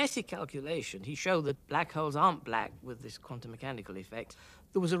of this messy calculation, he showed that black holes aren't black with this quantum mechanical effect.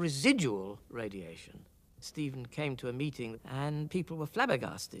 There was a residual radiation. Stephen came to a meeting, and people were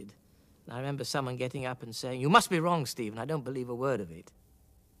flabbergasted. And I remember someone getting up and saying, "You must be wrong, Stephen. I don't believe a word of it."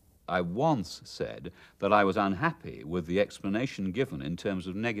 I once said that I was unhappy with the explanation given in terms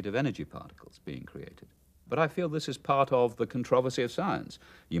of negative energy particles being created. But I feel this is part of the controversy of science.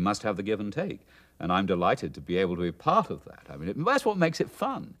 You must have the give and take. And I'm delighted to be able to be part of that. I mean, that's what makes it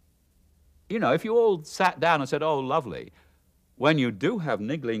fun. You know, if you all sat down and said, oh, lovely, when you do have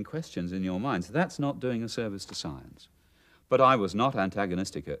niggling questions in your minds, that's not doing a service to science. But I was not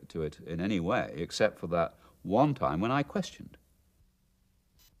antagonistic to it in any way, except for that one time when I questioned.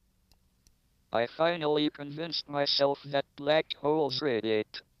 I finally convinced myself that black holes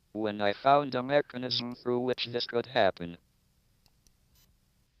radiate when I found a mechanism through which this could happen.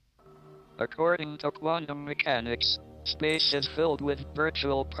 According to quantum mechanics, space is filled with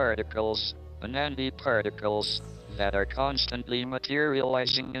virtual particles and antiparticles that are constantly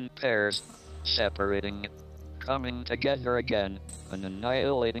materializing in pairs, separating, coming together again, and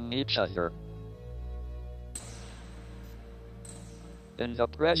annihilating each other. In the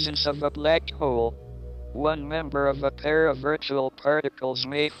presence of a black hole, one member of a pair of virtual particles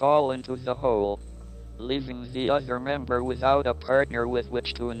may fall into the hole, leaving the other member without a partner with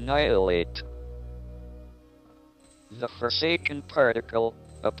which to annihilate. The forsaken particle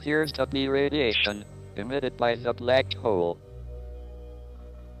appears to be radiation emitted by the black hole.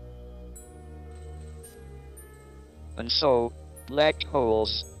 And so, black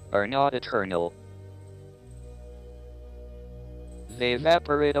holes are not eternal. They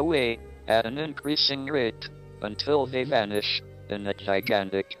evaporate away at an increasing rate until they vanish in a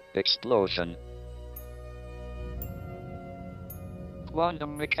gigantic explosion.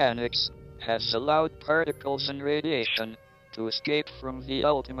 Quantum mechanics has allowed particles and radiation to escape from the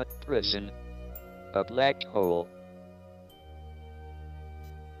ultimate prison, a black hole.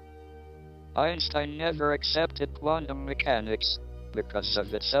 Einstein never accepted quantum mechanics because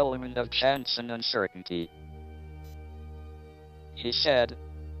of its element of chance and uncertainty. He said,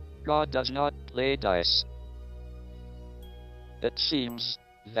 God does not play dice. It seems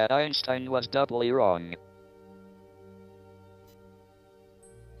that Einstein was doubly wrong.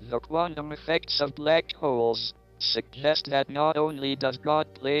 The quantum effects of black holes suggest that not only does God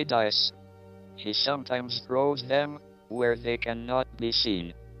play dice, he sometimes throws them where they cannot be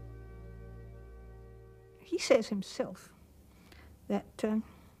seen. He says himself that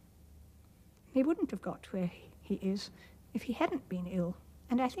he wouldn't have got where he is if he hadn't been ill.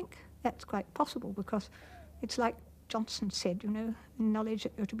 And I think that's quite possible, because it's like Johnson said, you know, knowledge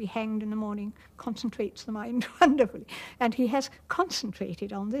that you're to be hanged in the morning concentrates the mind wonderfully. And he has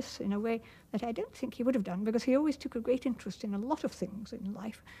concentrated on this in a way that I don't think he would have done, because he always took a great interest in a lot of things in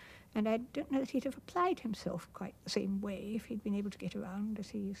life. And I don't know that he'd have applied himself quite the same way if he'd been able to get around as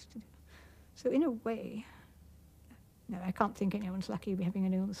he used to do. So in a way, no, I can't think anyone's lucky to be having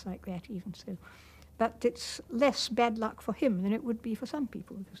an illness like that even so. But it's less bad luck for him than it would be for some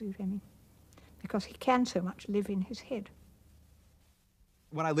people, if you see what I mean, because he can so much live in his head.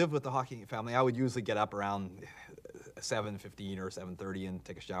 When I lived with the Hawking family, I would usually get up around 7:15 or 7:30 and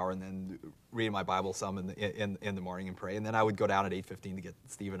take a shower, and then read my Bible some in the morning and pray. And then I would go down at 8:15 to get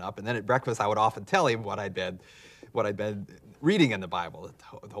Stephen up. And then at breakfast, I would often tell him what I'd been reading in the Bible,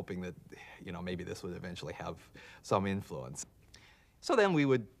 hoping that, you know, maybe this would eventually have some influence. So then we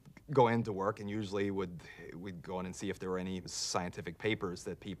would go into work, and usually we'd go in and see if there were any scientific papers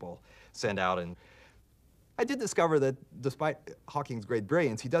that people send out. And I did discover that despite Hawking's great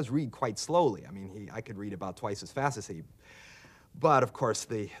brilliance, he does read quite slowly. I mean, I could read about twice as fast as he. But of course,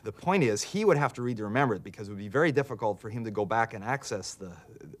 the point is, he would have to read to remember it, because it would be very difficult for him to go back and access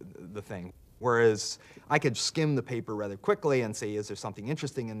the thing. Whereas I could skim the paper rather quickly and say, is there something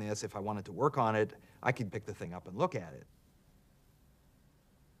interesting in this? If I wanted to work on it, I could pick the thing up and look at it.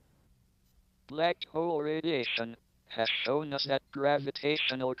 Black hole radiation has shown us that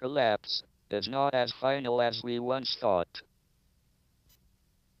gravitational collapse is not as final as we once thought.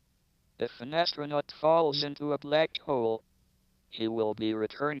 If an astronaut falls into a black hole, he will be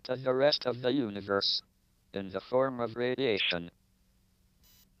returned to the rest of the universe in the form of radiation.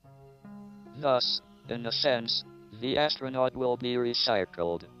 Thus, in a sense, the astronaut will be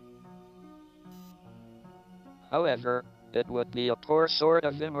recycled. However, it would be a poor sort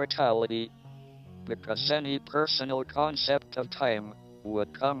of immortality, because any personal concept of time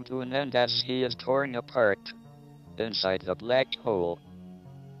would come to an end as he is torn apart inside the black hole.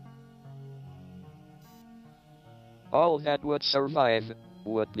 All that would survive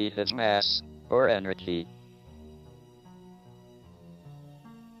would be his mass or energy.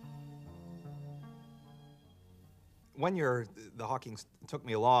 One year, the Hawkings took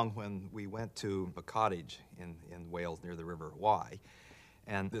me along when we went to a cottage in Wales near the River Wye.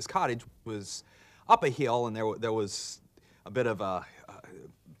 And this cottage was up a hill, and there was a bit of a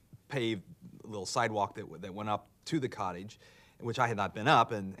paved little sidewalk that went up to the cottage, which I had not been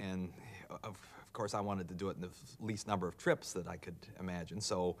up, and of course I wanted to do it in the least number of trips that I could imagine.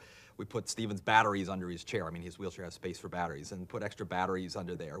 So we put Stephen's batteries under his chair. I mean, his wheelchair has space for batteries, and put extra batteries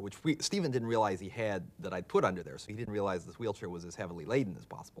under there, which Stephen didn't realize he had, that I'd put under there, so he didn't realize this wheelchair was as heavily laden as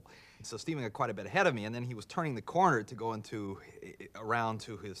possible. So Stephen got quite a bit ahead of me, and then he was turning the corner to go around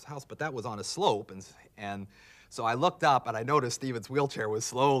to his house, but that was on a slope, and so I looked up and I noticed Stephen's wheelchair was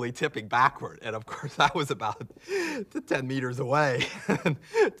slowly tipping backward, and of course I was about 10 meters away.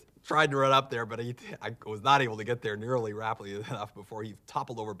 Tried to run up there, but I was not able to get there nearly rapidly enough before he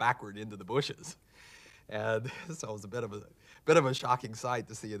toppled over backward into the bushes. And so it was a bit of a shocking sight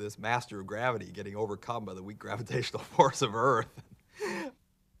to see this master of gravity getting overcome by the weak gravitational force of Earth.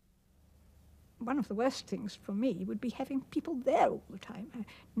 One of the worst things for me would be having people there all the time,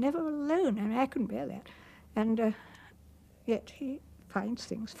 never alone. I mean, I couldn't bear that. And yet he finds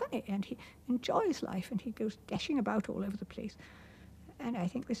things funny, and he enjoys life, and he goes dashing about all over the place. And I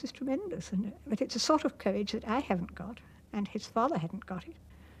think this is tremendous. But it's a sort of courage that I haven't got, and his father hadn't got it.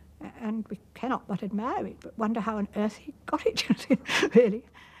 And we cannot but admire it, but wonder how on earth he got it, really.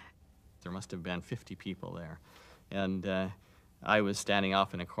 There must have been 50 people there. And I was standing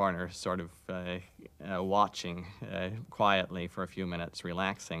off in a corner, sort of watching quietly for a few minutes,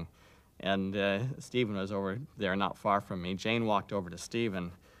 relaxing. And Stephen was over there not far from me. Jane walked over to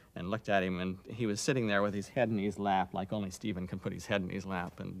Stephen and looked at him, and he was sitting there with his head in his lap, like only Stephen can put his head in his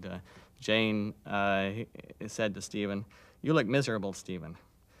lap. And Jane said to Stephen, "You look miserable, Stephen.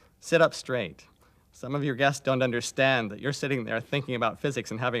 Sit up straight. Some of your guests don't understand that you're sitting there thinking about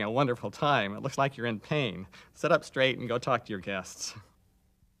physics and having a wonderful time. It looks like you're in pain. Sit up straight and go talk to your guests."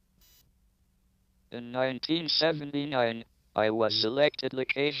 In 1979, I was elected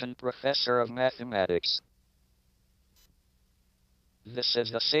Location Professor of Mathematics. This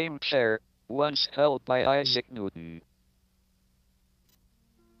is the same chair once held by Isaac Newton.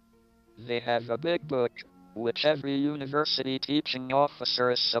 They have a big book, which every university teaching officer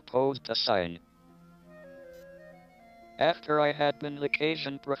is supposed to sign. After I had been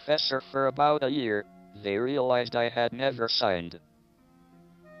Location Professor for about a year, they realized I had never signed.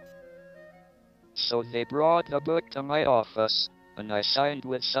 So they brought the book to my office, and I signed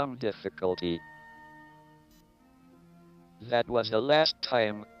with some difficulty. That was the last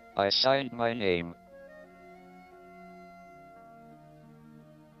time I signed my name.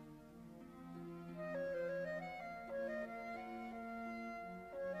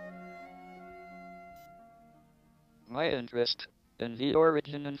 My interest in the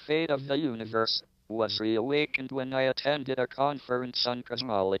origin and fate of the universe was reawakened when I attended a conference on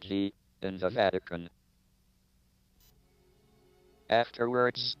cosmology in the Vatican.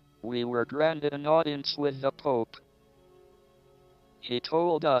 Afterwards, we were granted an audience with the Pope. He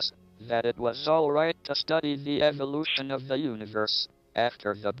told us that it was all right to study the evolution of the universe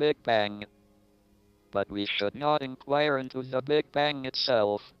after the Big Bang, but we should not inquire into the Big Bang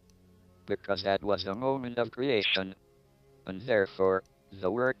itself, because that was a moment of creation, and therefore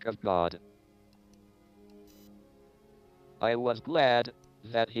the work of God. I was glad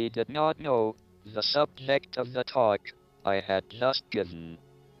that he did not know the subject of the talk I had just given.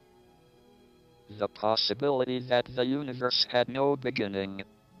 The possibility that the universe had no beginning,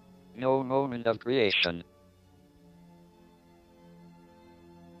 no moment of creation.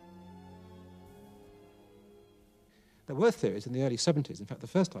 There were theories in the early 70s, in fact the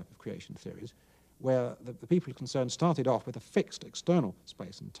first type of creation theories, where the people concerned started off with a fixed external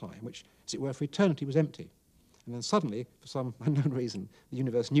space and time, which, as it were, for eternity was empty. And then suddenly, for some unknown reason, the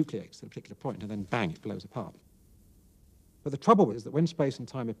universe nucleates at a particular point, and then bang, it blows apart. But the trouble is that when space and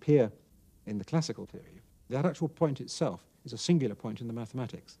time appear in the classical theory, that actual point itself is a singular point in the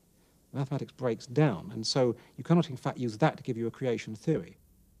mathematics. Mathematics breaks down, and so you cannot in fact use that to give you a creation theory.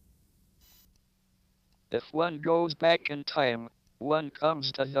 If one goes back in time, one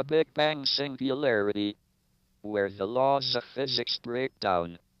comes to the Big Bang singularity, where the laws of physics break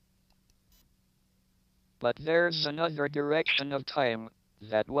down. But there's another direction of time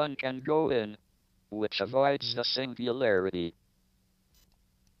that one can go in, which avoids the singularity.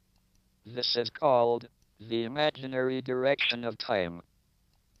 This is called the imaginary direction of time.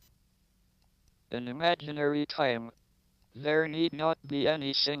 In imaginary time, there need not be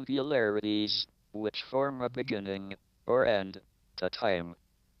any singularities which form a beginning or end to time.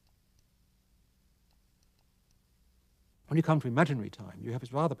 When you come to imaginary time, you have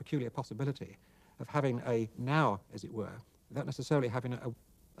this rather peculiar possibility of having a now, as it were, without necessarily having a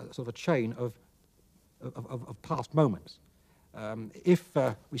sort of a chain of past moments. If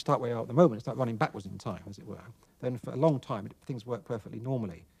we start where we are at the moment, start running backwards in time, as it were, then for a long time things work perfectly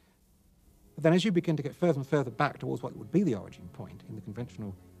normally. But then as you begin to get further and further back towards what would be the origin point in the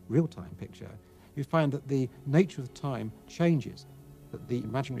conventional real-time picture, you find that the nature of the time changes, that the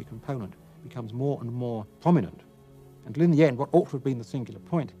imaginary component becomes more and more prominent, until in the end what ought to have been the singular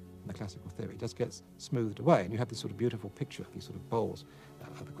point in the classical theory just gets smoothed away, and you have this sort of beautiful picture of these sort of bowls.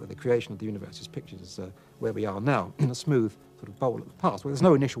 The creation of the universe is pictured as where we are now, in a smooth sort of bowl of the past, where there's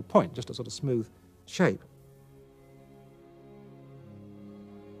no initial point, just a sort of smooth shape.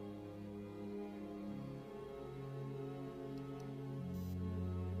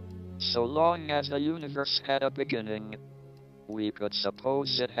 So long as the universe had a beginning, we could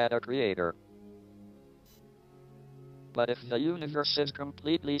suppose it had a creator. But if the universe is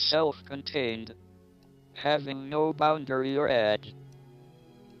completely self-contained, having no boundary or edge,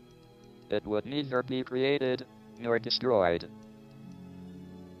 it would neither be created nor destroyed.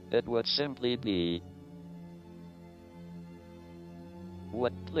 It would simply be.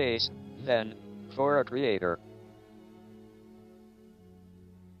 What place, then, for a creator?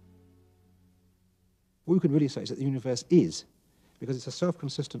 What we could really say is that the universe is, because it's a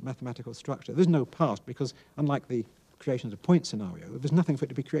self-consistent mathematical structure. There's no past, because unlike the creation of a point scenario, there's nothing for it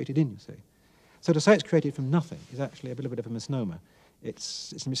to be created in, you see. So to say it's created from nothing is actually a bit of a misnomer.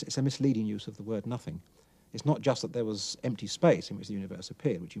 It's a misleading use of the word nothing. It's not just that there was empty space in which the universe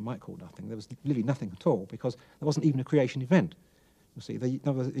appeared, which you might call nothing. There was literally nothing at all, because there wasn't even a creation event. You see, the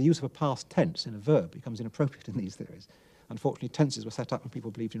use of a past tense in a verb becomes inappropriate in these theories. Unfortunately, tenses were set up when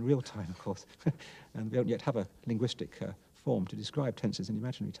people believed in real time, of course, and we don't yet have a linguistic form to describe tenses in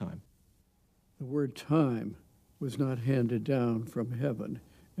imaginary time. The word time was not handed down from heaven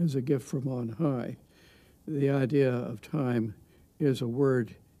as a gift from on high. The idea of time is a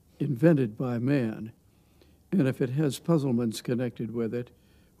word invented by man, and if it has puzzlements connected with it,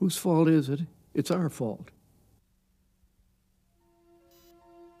 whose fault is it? It's our fault.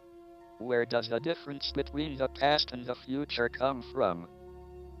 Where does the difference between the past and the future come from?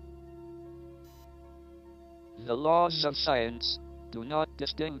 The laws of science do not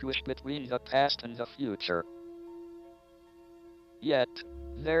distinguish between the past and the future. Yet,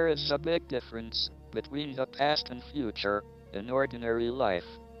 there is a big difference between the past and future in ordinary life.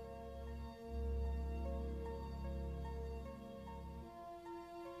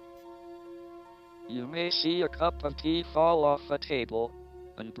 You may see a cup of tea fall off a table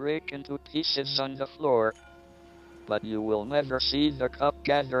and break into pieces on the floor, but you will never see the cup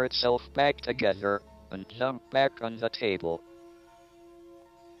gather itself back together and jump back on the table.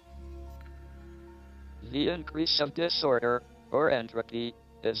 The increase of disorder, or entropy,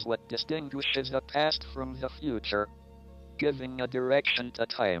 is what distinguishes the past from the future, giving a direction to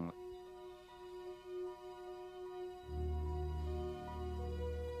time.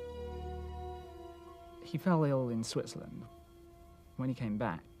 He fell ill in Switzerland. When he came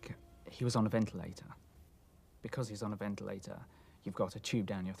back, he was on a ventilator. Because he's on a ventilator, you've got a tube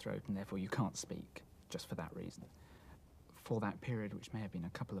down your throat and therefore you can't speak, just for that reason. For that period, which may have been a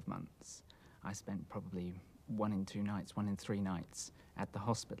couple of months, I spent probably 1 in 2 nights, 1 in 3 nights at the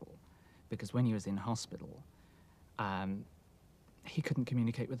hospital, because when he was in hospital, he couldn't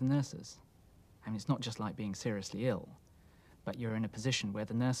communicate with the nurses. I mean, it's not just like being seriously ill, but you're in a position where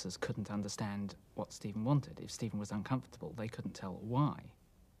the nurses couldn't understand what Stephen wanted. If Stephen was uncomfortable, they couldn't tell why.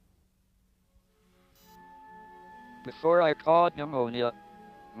 Before I caught pneumonia,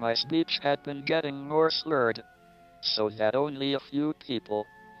 my speech had been getting more slurred, so that only a few people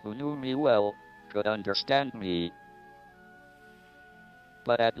who knew me well could understand me.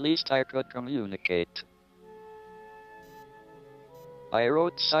 But at least I could communicate. I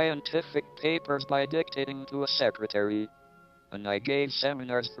wrote scientific papers by dictating to a secretary, and I gave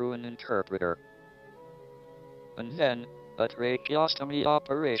seminars through an interpreter. And then, a tracheostomy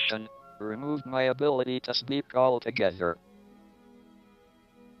operation removed my ability to speak altogether.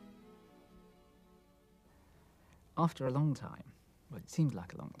 After a long time, well, it seemed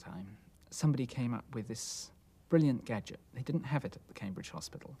like a long time, somebody came up with this brilliant gadget. They didn't have it at the Cambridge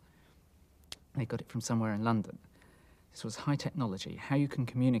Hospital. They got it from somewhere in London. This was high technology, how you can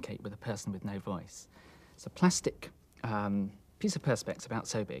communicate with a person with no voice. It's a plastic piece of perspex about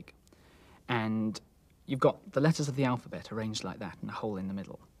so big, and you've got the letters of the alphabet arranged like that and a hole in the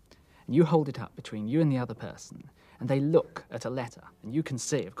middle. And you hold it up between you and the other person, and they look at a letter, and you can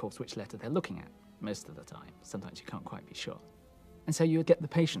see, of course, which letter they're looking at most of the time. Sometimes you can't quite be sure. And so you would get the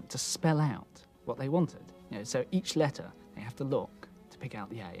patient to spell out what they wanted. You know, so each letter, they have to look to pick out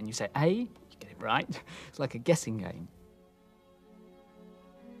the A, and you say A, you get it right. It's like a guessing game.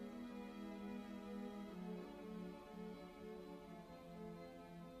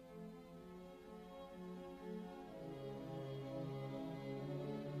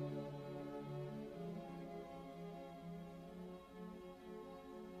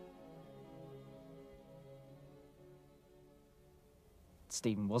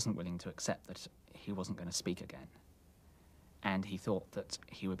 Stephen wasn't willing to accept that he wasn't going to speak again. And he thought that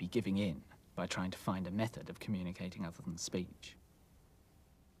he would be giving in by trying to find a method of communicating other than speech.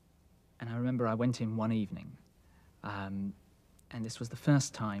 And I remember I went in one evening, and this was the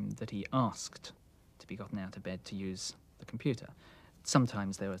first time that he asked to be gotten out of bed to use the computer.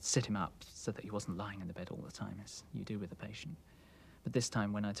 Sometimes they would sit him up so that he wasn't lying in the bed all the time, as you do with a patient. But this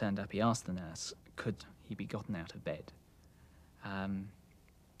time when I turned up, he asked the nurse, could he be gotten out of bed?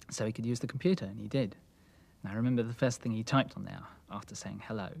 So he could use the computer, and he did. And I remember the first thing he typed on there, after saying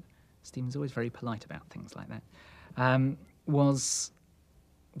hello, Stephen's always very polite about things like that, was,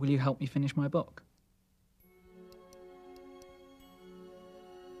 will you help me finish my book?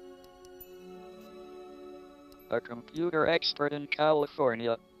 A computer expert in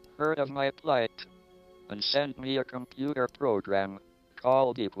California heard of my plight and sent me a computer program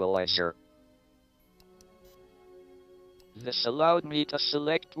called Equalizer. This allowed me to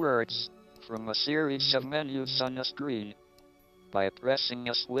select words from a series of menus on a screen by pressing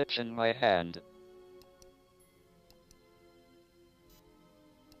a switch in my hand.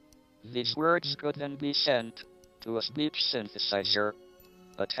 These words could then be sent to a speech synthesizer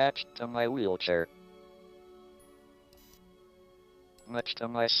attached to my wheelchair. Much to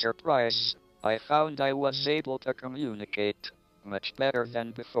my surprise, I found I was able to communicate much better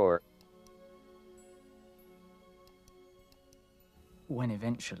than before. When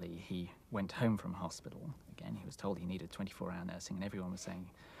eventually he went home from hospital, again, he was told he needed 24-hour nursing, and everyone was saying,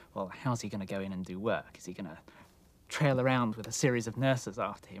 well, how's he going to go in and do work? Is he going to trail around with a series of nurses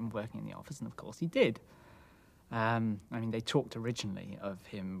after him working in the office? And of course he did. I mean, they talked originally of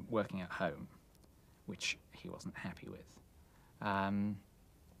him working at home, which he wasn't happy with.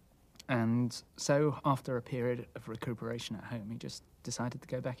 And so after a period of recuperation at home, he just decided to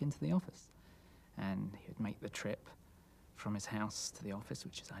go back into the office. And he would make the trip from his house to the office,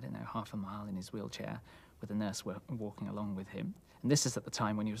 which is, I don't know, half a mile in his wheelchair, with a nurse walking along with him. And this is at the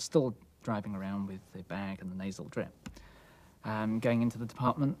time when he was still driving around with the bag and the nasal drip. Going into the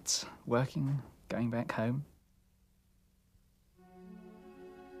department, working, going back home.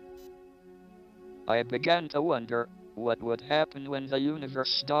 I began to wonder what would happen when the universe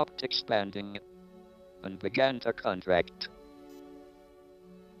stopped expanding and began to contract.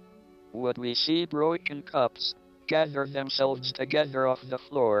 Would we see broken cups gather themselves together off the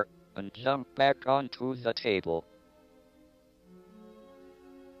floor and jump back onto the table?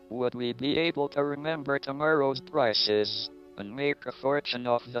 Would we be able to remember tomorrow's prices and make a fortune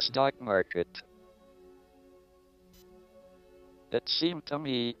off the stock market? It seemed to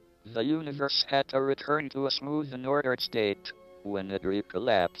me the universe had to return to a smooth and ordered state when it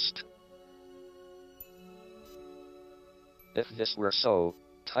recollapsed. If this were so,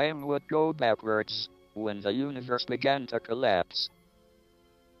 time would go backwards when the universe began to collapse.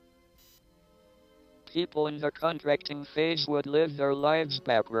 People in the contracting phase would live their lives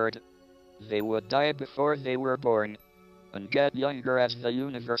backward. They would die before they were born, and get younger as the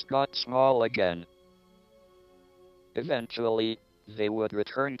universe got small again. Eventually, they would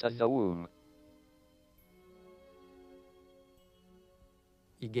return to the womb.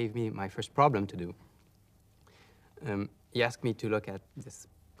 He gave me my first problem to do. He asked me to look at this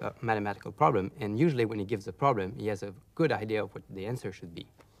mathematical problem, and usually when he gives a problem, he has a good idea of what the answer should be.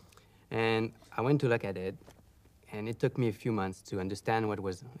 And I went to look at it, and it took me a few months to understand what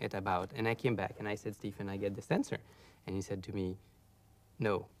was it about. And I came back and I said, Stephen, I get this answer. And he said to me,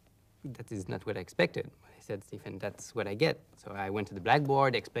 no, that is not what I expected. I said, Stephen, that's what I get. So I went to the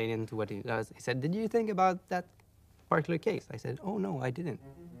blackboard, explained him to what he does. He said, did you think about that particular case? I said, oh, no, I didn't.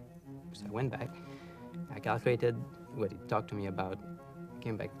 So I went back, I calculated what he talked to me about,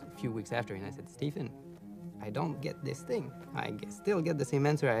 came back a few weeks after, and I said, Stephen, I don't get this thing. I still get the same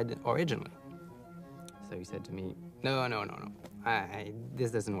answer I had originally. So he said to me, no,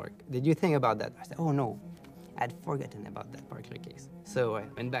 this doesn't work. Did you think about that? I said, oh, no, I'd forgotten about that particular case. So I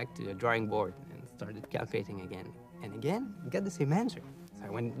went back to the drawing board and started calculating again. And again, got the same answer. So I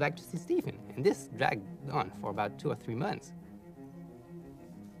went back to see Stephen, and this dragged on for about 2 or 3 months.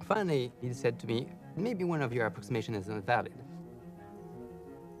 Finally, he said to me, maybe one of your approximations is not valid.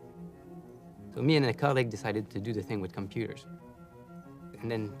 So me and a colleague decided to do the thing with computers.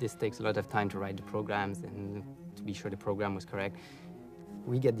 And then this takes a lot of time to write the programs and to be sure the program was correct.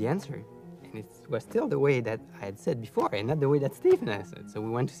 We get the answer, and it was still the way that I had said before, and not the way that Stephen had said. So we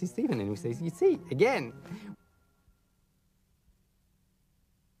went to see Stephen, and we say, you see, again.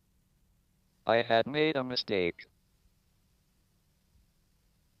 I had made a mistake.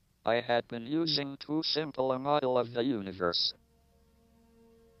 I had been using too simple a model of the universe.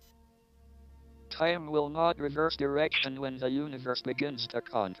 Time will not reverse direction when the universe begins to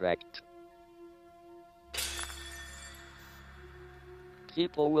contract.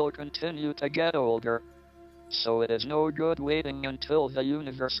 People will continue to get older, so it is no good waiting until the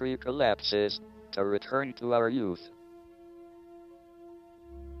universe recollapses to return to our youth.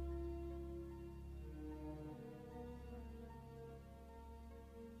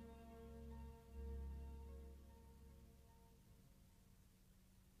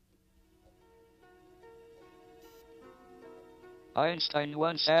 Einstein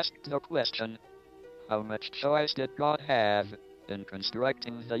once asked the question, how much choice did God have in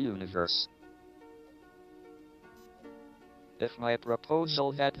constructing the universe? If my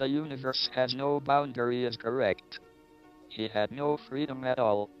proposal that the universe has no boundary is correct, he had no freedom at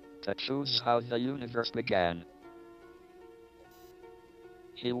all to choose how the universe began.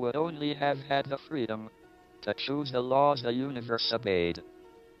 He would only have had the freedom to choose the laws the universe obeyed.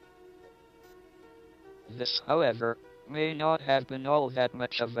 This, however, may not have been all that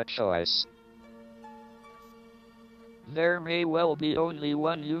much of a choice. There may well be only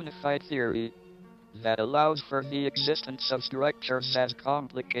one unified theory that allows for the existence of structures as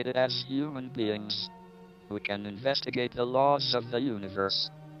complicated as human beings, who can investigate the laws of the universe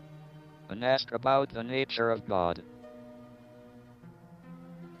and ask about the nature of God.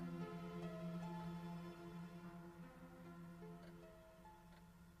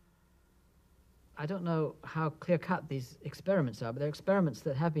 I don't know how clear-cut these experiments are, but they're experiments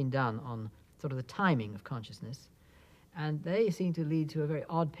that have been done on sort of the timing of consciousness, and they seem to lead to a very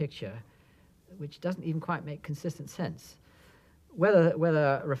odd picture which doesn't even quite make consistent sense.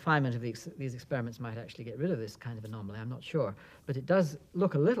 Whether refinement of these experiments might actually get rid of this kind of anomaly, I'm not sure, but it does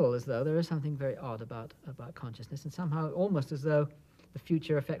look a little as though there is something very odd about consciousness, and somehow almost as though the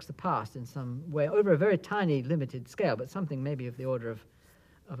future affects the past in some way, over a very tiny, limited scale, but something maybe of the order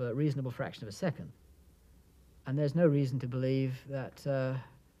of a reasonable fraction of a second. And there's no reason to believe that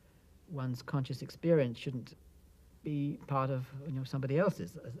one's conscious experience shouldn't be part of somebody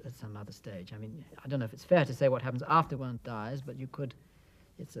else's at some other stage. I mean, I don't know if it's fair to say what happens after one dies, but you could.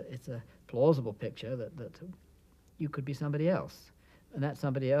 It's a plausible picture that you could be somebody else, and that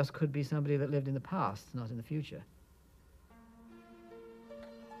somebody else could be somebody that lived in the past, not in the future.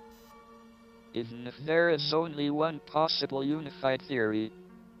 Even if there is only one possible unified theory,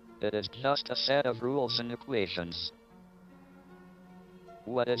 it is just a set of rules and equations.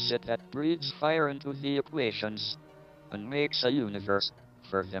 What is it that breathes fire into the equations and makes a universe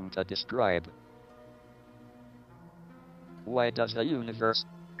for them to describe? Why does the universe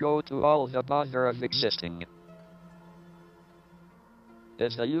go to all the bother of existing?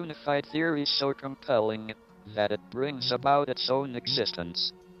 Is the unified theory so compelling that it brings about its own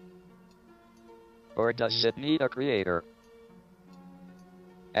existence? Or does it need a creator?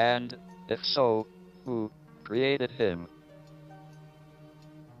 And, if so, who created him?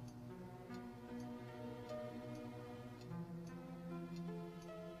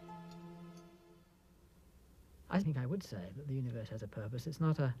 I think I would say that the universe has a purpose. It's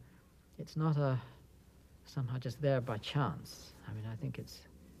not a somehow just there by chance. I mean, I think it's,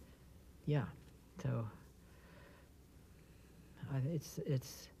 yeah. So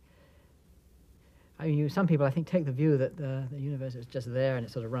I mean, some people, I think, take the view that the universe is just there and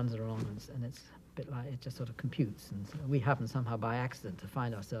it sort of runs along, and it's a bit like it just sort of computes, and so we happen somehow by accident to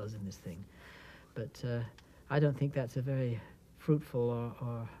find ourselves in this thing. But I don't think that's a very fruitful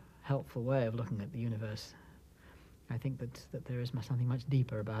or helpful way of looking at the universe. I think that there is something much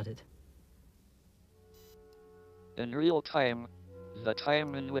deeper about it. In real time, the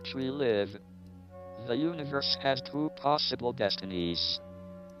time in which we live, the universe has two possible destinies.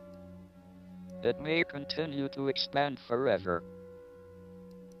 It may continue to expand forever,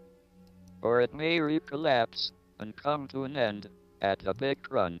 or it may recollapse and come to an end at the Big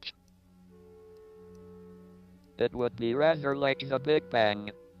Crunch. It would be rather like the Big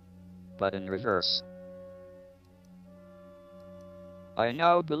Bang, but in reverse. I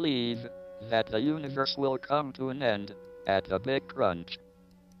now believe that the universe will come to an end at the Big Crunch.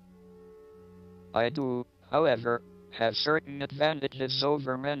 I do, however, have certain advantages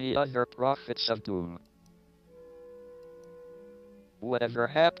over many other prophets of doom. Whatever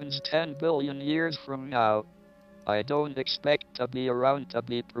happens 10 billion years from now, I don't expect to be around to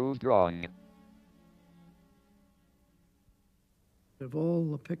be proved wrong. Of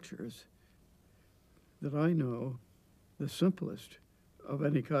all the pictures that I know, the simplest of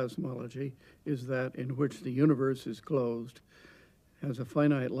any cosmology is that in which the universe is closed, has a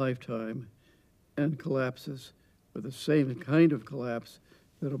finite lifetime, and collapses with the same kind of collapse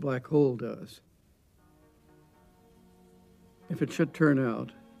that a black hole does. If it should turn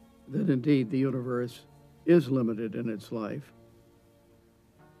out that indeed the universe is limited in its life.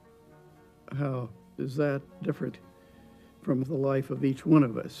 How is that different from the life of each one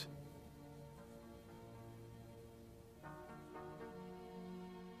of us?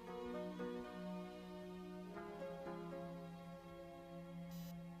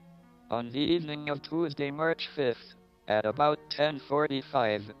 On the evening of Tuesday, March 5th, at about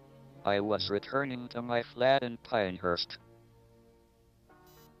 10:45, I was returning to my flat in Pinehurst.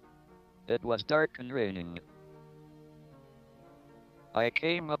 It was dark and raining. I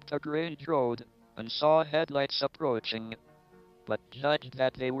came up to Grange Road and saw headlights approaching, but judged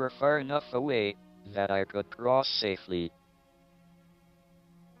that they were far enough away that I could cross safely.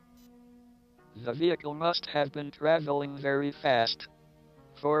 The vehicle must have been traveling very fast,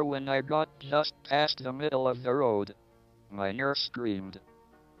 for when I got just past the middle of the road, my nurse screamed,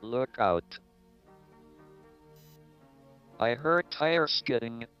 "Look out." I heard tires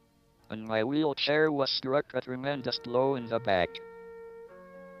skidding, and my wheelchair was struck a tremendous blow in the back.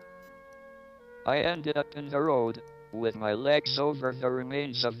 I ended up in the road, with my legs over the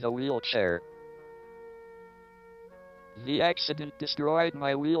remains of the wheelchair. The accident destroyed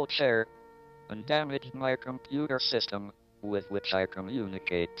my wheelchair and damaged my computer system, with which I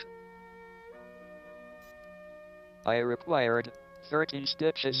communicate. I required 13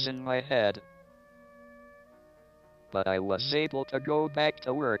 stitches in my head, but I was able to go back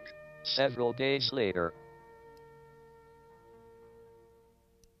to work several days later.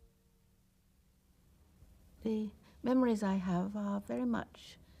 The memories I have are very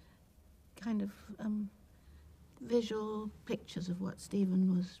much kind of visual pictures of what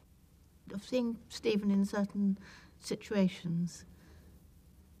Stephen was, of seeing Stephen in certain situations.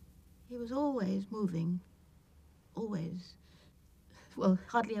 He was always moving, always, well,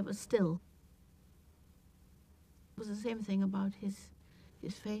 hardly ever still. It was the same thing about his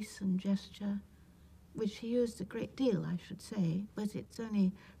face and gesture, which he used a great deal, I should say, but it's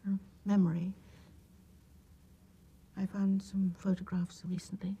only a memory. I found some photographs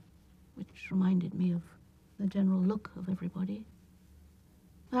recently which reminded me of the general look of everybody.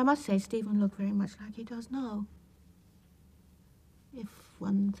 But I must say Stephen looked very much like he does now, if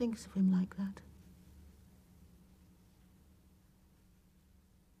one thinks of him like that.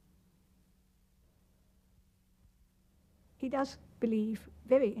 He does believe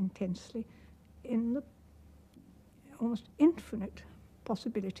very intensely in the almost infinite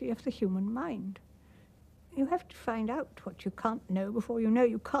possibility of the human mind. You have to find out what you can't know before you know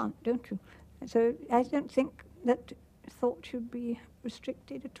you can't, don't you? So I don't think that thought should be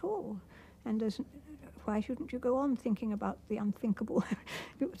restricted at all. And why shouldn't you go on thinking about the unthinkable?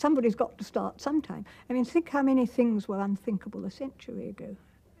 Somebody's got to start sometime. I mean, think how many things were unthinkable a century ago,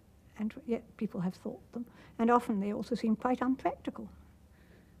 and yet people have thought them. And often they also seem quite unpractical.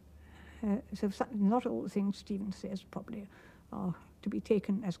 So not all the things Stephen says probably are to be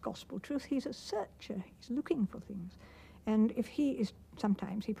taken as gospel truth. He's a searcher. He's looking for things. And if he is,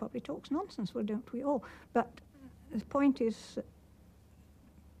 sometimes he probably talks nonsense. Well, don't we all? But the point is that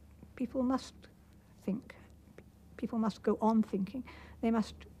people must think. People must go on thinking. They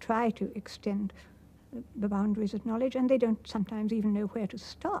must try to extend the boundaries of knowledge, and they don't sometimes even know where to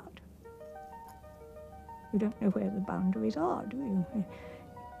start. You don't know where the boundaries are, do you?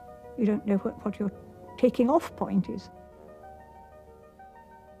 You don't know what your taking off point is.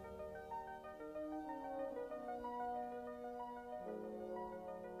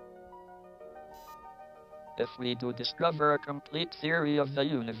 If we do discover a complete theory of the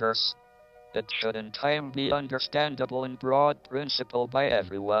universe, it should in time be understandable in broad principle by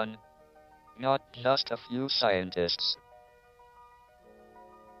everyone, not just a few scientists.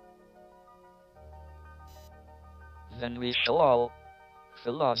 Then we shall all,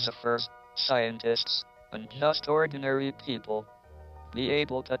 philosophers, scientists, and just ordinary people, be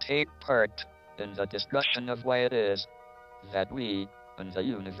able to take part in the discussion of why it is that we and the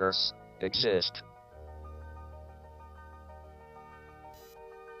universe exist.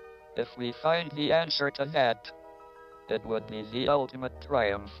 If we find the answer to that, it would be the ultimate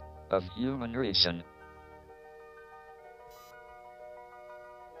triumph of human reason.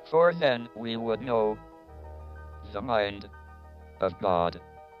 For then we would know the mind of God.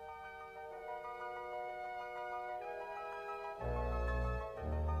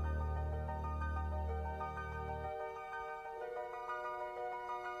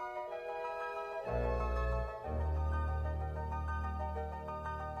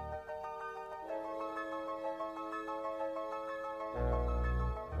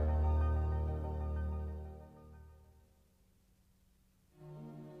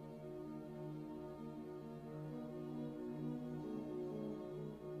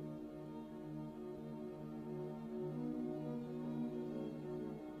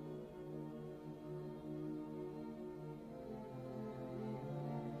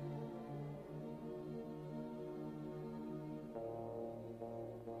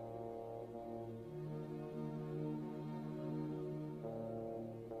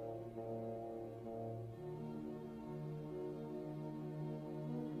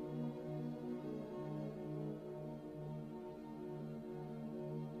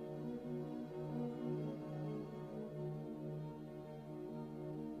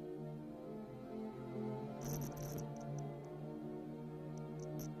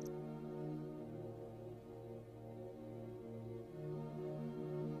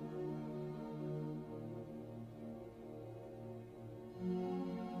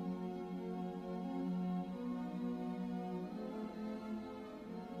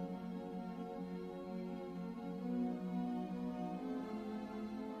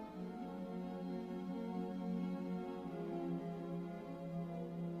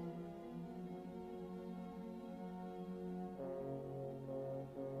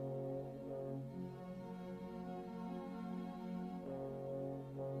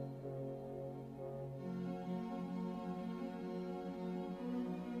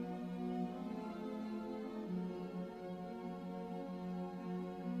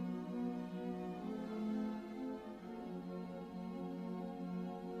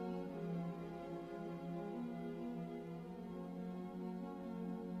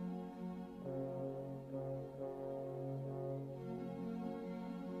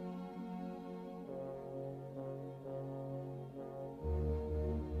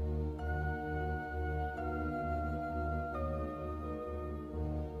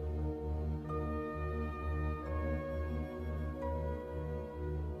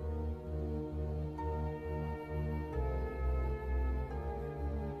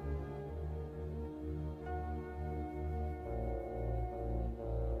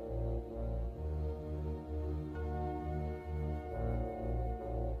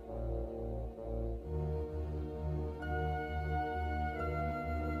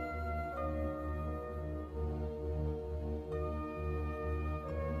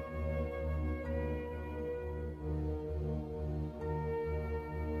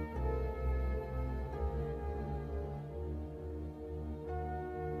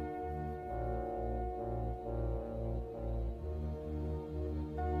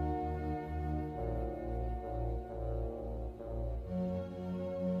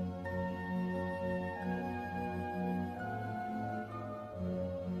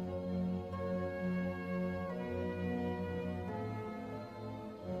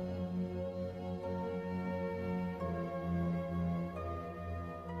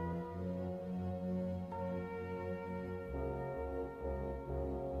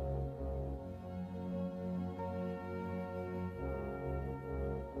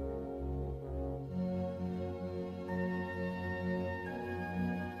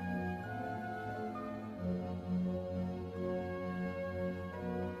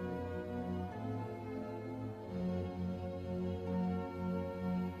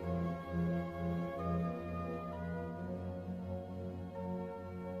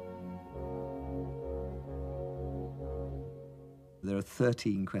 there are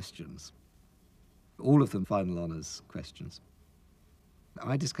 13 questions, all of them final honours questions.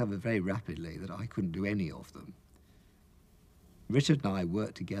 I discovered very rapidly that I couldn't do any of them. Richard and I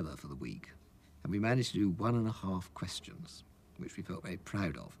worked together for the week, and we managed to do 1.5 questions, which we felt very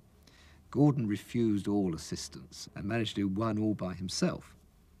proud of. Gordon refused all assistance and managed to do one all by himself.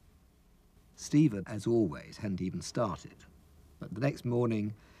 Stephen, as always, hadn't even started. But the next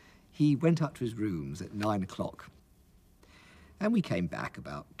morning, he went up to his rooms at 9 o'clock. And we came back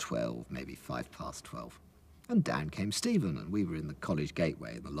about 12, maybe 12:05. And down came Stephen, and we were in the college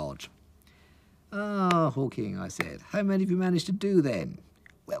gateway in the lodge. "Ah, Hawking," I said, "how many have you managed to do then?"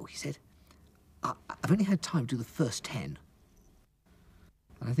 "Well," he said, "I've only had time to do the first 10.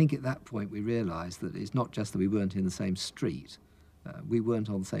 And I think at that point we realised that it's not just that we weren't in the same street, we weren't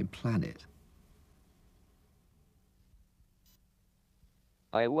on the same planet.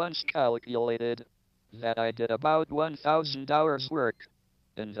 I once calculated that I did about 1,000 hours work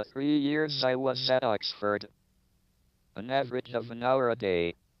in the 3 years I was at Oxford, an average of an hour a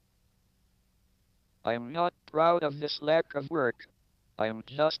day. I'm not proud of this lack of work. I'm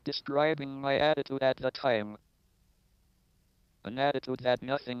just describing my attitude at the time. An attitude that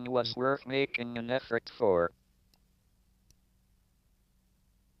nothing was worth making an effort for.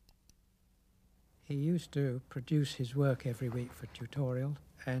 He used to produce his work every week for tutorial,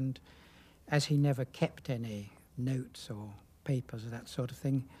 and as he never kept any notes or papers or that sort of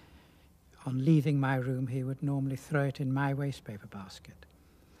thing, on leaving my room he would normally throw it in my wastepaper basket.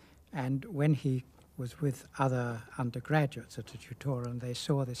 And when he was with other undergraduates at a tutorial and they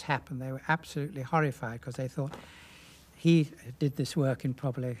saw this happen, they were absolutely horrified because they thought he did this work in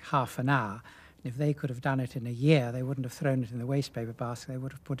probably half an hour. And if they could have done it in a year, they wouldn't have thrown it in the wastepaper basket, they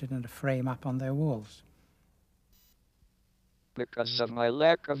would have put it in a frame up on their walls. Because of my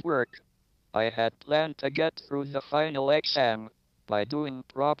lack of work, I had planned to get through the final exam by doing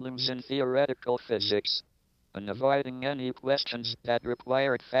problems in theoretical physics and avoiding any questions that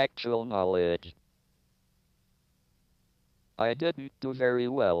required factual knowledge. I didn't do very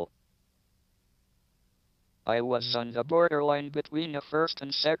well. I was on the borderline between a first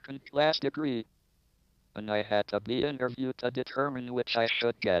and second class degree, and I had to be interviewed to determine which I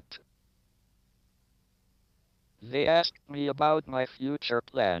should get. They asked me about my future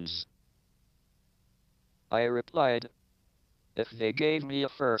plans. I replied, if they gave me a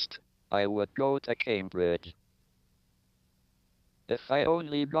first, I would go to Cambridge. If I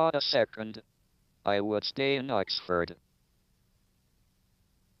only got a second, I would stay in Oxford.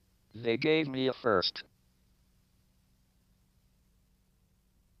 They gave me a first.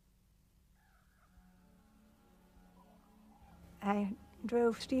 I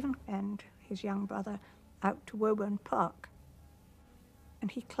drove Stephen and his young brother out to Woburn Park,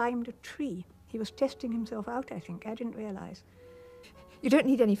 and he climbed a tree. He was testing himself out, I think. I didn't realise. You don't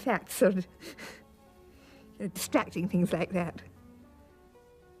need any facts or distracting things like that.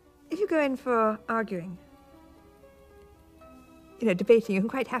 If you go in for arguing, debating, you can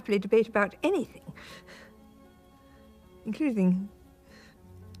quite happily debate about anything, including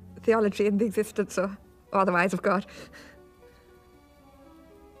theology and the existence or otherwise of God.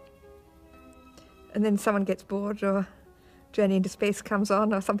 And then someone gets bored, or Journey into Space comes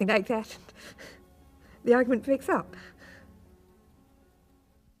on, or something like that. The argument breaks up.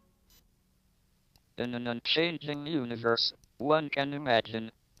 In an unchanging universe, one can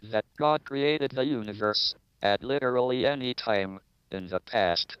imagine that God created the universe at literally any time in the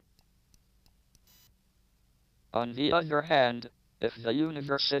past. On the other hand, if the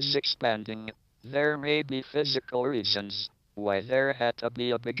universe is expanding, there may be physical reasons why there had to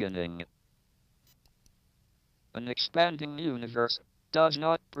be a beginning. An expanding universe does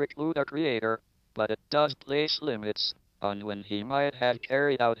not preclude a creator, but it does place limits on when he might have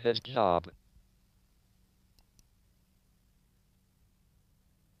carried out his job.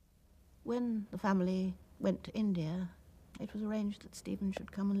 When the family went to India, it was arranged that Stephen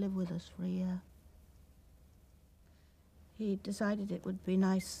should come and live with us for a year. He decided it would be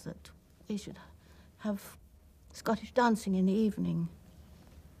nice that we should have Scottish dancing in the evening.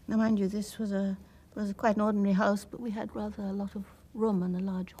 Now, mind you, this was quite an ordinary house, but we had rather a lot of room and a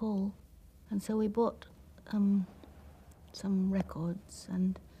large hall. And so we bought some records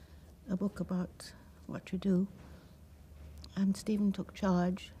and a book about what to do. And Stephen took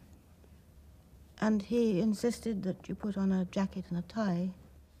charge. And he insisted that you put on a jacket and a tie.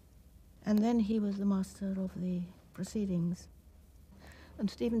 And then he was the master of the proceedings.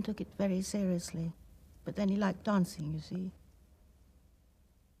 And Stephen took it very seriously. But then he liked dancing, you see.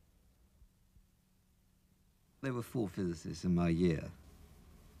 There were 4 physicists in my year.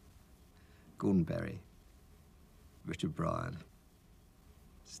 Gordon Berry, Richard Bryan,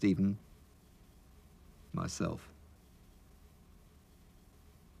 Stephen, myself.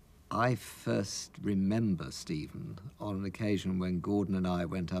 I first remember Stephen on an occasion when Gordon and I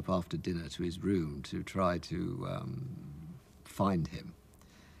went up after dinner to his room to try to find him.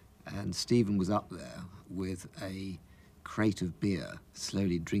 And Stephen was up there with a crate of beer,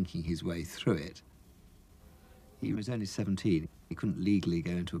 slowly drinking his way through it. He was only 17. He couldn't legally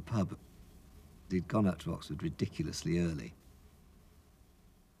go into a pub. He'd gone up to Oxford ridiculously early.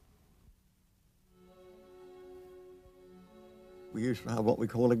 We used to have what we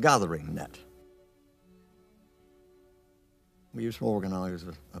call a gathering net. We used to organise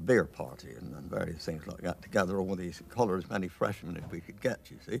a beer party and various things like that to gather all these colours, many freshmen as we could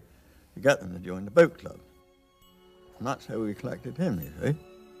get, you see, to get them to join the boat club. And that's how we collected him, you see.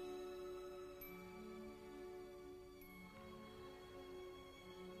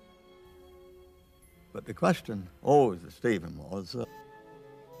 But the question always to Stephen was...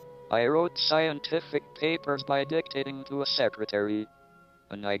 I wrote scientific papers by dictating to a secretary,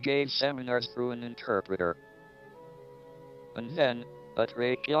 and I gave seminars through an interpreter. And then, a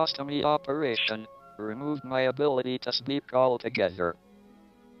tracheostomy operation removed my ability to speak altogether.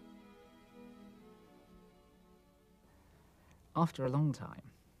 After a long time,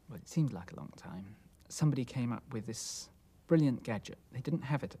 well, it seemed like a long time, somebody came up with this brilliant gadget. They didn't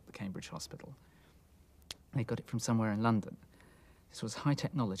have it at the Cambridge Hospital. They got it from somewhere in London. This was high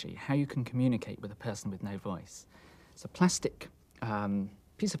technology, how you can communicate with a person with no voice. It's a plastic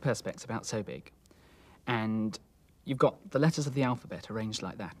piece of perspex about so big, and you've got the letters of the alphabet arranged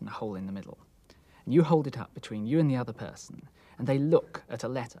like that and a hole in the middle. And you hold it up between you and the other person, and they look at a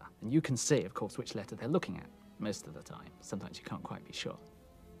letter, and you can see, of course, which letter they're looking at most of the time. Sometimes you can't quite be sure.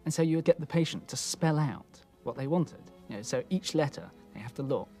 And so you would get the patient to spell out what they wanted. You know, so each letter, they have to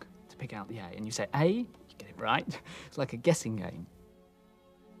look to pick out the A, and you say A, you get it right. It's like a guessing game.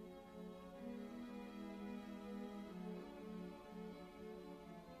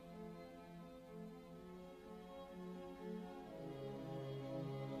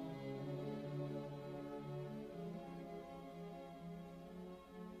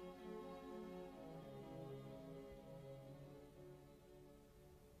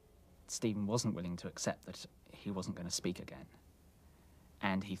 Stephen wasn't willing to accept that he wasn't going to speak again.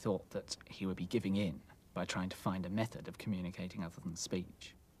 And he thought that he would be giving in by trying to find a method of communicating other than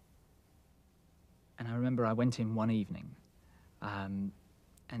speech. And I remember I went in one evening, and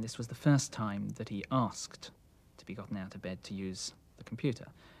this was the first time that he asked to be gotten out of bed to use the computer.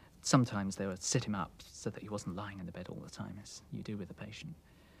 Sometimes they would sit him up so that he wasn't lying in the bed all the time, as you do with a patient.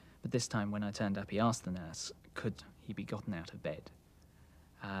 But this time when I turned up, he asked the nurse, could he be gotten out of bed?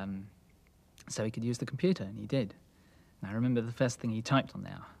 So he could use the computer, and he did. And I remember the first thing he typed on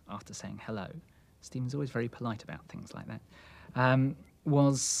there, after saying hello, Stephen's always very polite about things like that,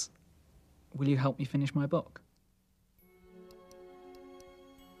 was, will you help me finish my book?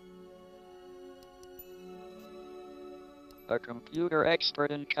 A computer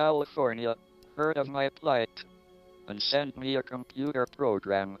expert in California heard of my plight and sent me a computer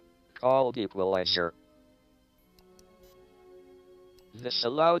program called Equalizer. This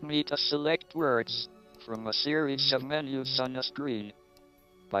allowed me to select words from a series of menus on a screen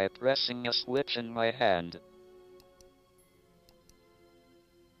by pressing a switch in my hand.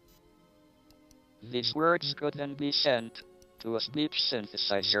 These words could then be sent to a speech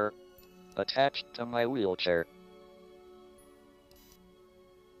synthesizer attached to my wheelchair.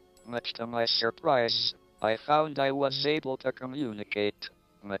 Much to my surprise, I found I was able to communicate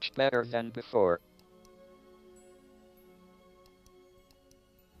much better than before.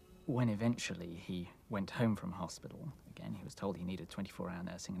 When eventually he went home from hospital, again, he was told he needed 24-hour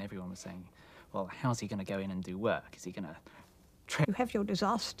nursing, and everyone was saying, well, how's he going to go in and do work? Is he going to... You have your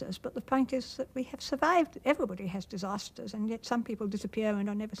disasters, but the point is that we have survived. Everybody has disasters, and yet some people disappear and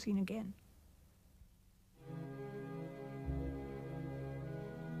are never seen again.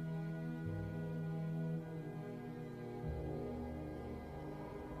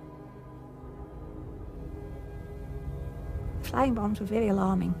 Flying bombs were very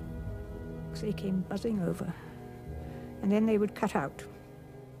alarming, because they came buzzing over, and then they would cut out.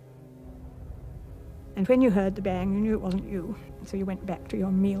 And when you heard the bang, you knew it wasn't you, so you went back to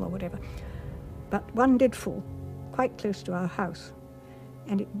your meal or whatever. But one did fall, quite close to our house,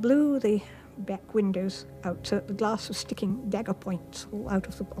 and it blew the back windows out, so that the glass was sticking dagger points all out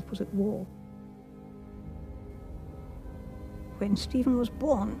of the opposite wall. When Stephen was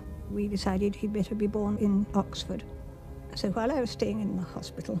born, we decided he'd better be born in Oxford. So while I was staying in the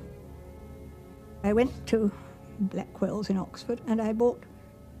hospital, I went to Blackwell's in Oxford and I bought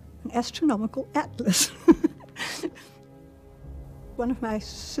an astronomical atlas. one of my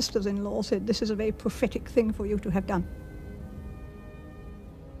sisters-in-law said, "This is a very prophetic thing for you to have done."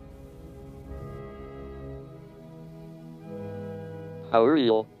 How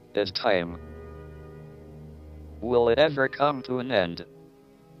real is time? Will it ever come to an end?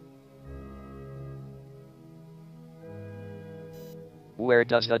 Where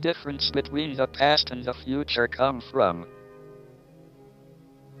does the difference between the past and the future come from?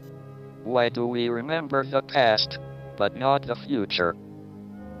 Why do we remember the past, but not the future?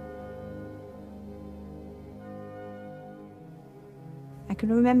 I can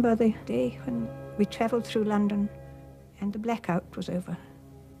remember the day when we travelled through London and the blackout was over.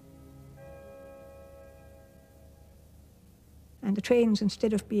 And the trains,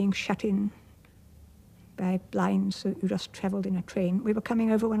 instead of being shut in by blinds so you just travelled in a train, we were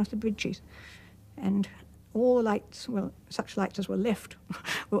coming over one of the bridges. And all the lights, well, such lights as were left,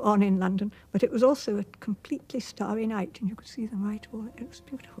 were on in London, but it was also a completely starry night, and you could see them right all. It was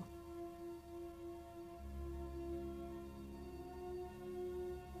beautiful.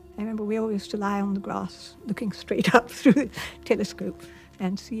 I remember we all used to lie on the grass, looking straight up through the telescope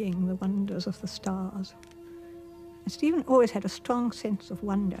and seeing the wonders of the stars. And Stephen always had a strong sense of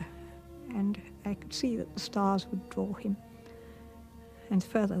wonder, and I could see that the stars would draw him, and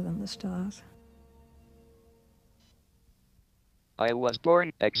further than the stars. I was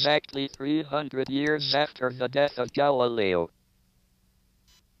born exactly 300 years after the death of Galileo.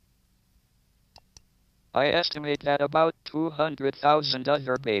 I estimate that about 200,000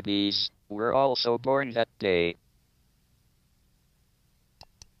 other babies were also born that day.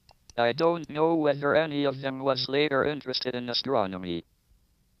 I don't know whether any of them was later interested in astronomy.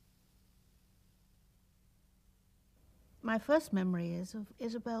 My first memory is of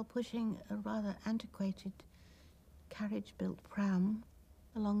Isabel pushing a rather antiquated carriage-built pram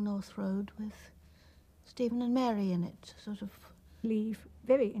along North Road with Stephen and Mary in it, sort of. Believe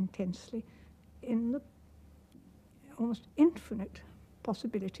very intensely in the almost infinite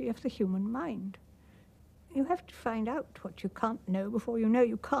possibility of the human mind. You have to find out what you can't know before you know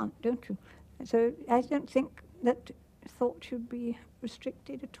you can't, don't you? So I don't think that thought should be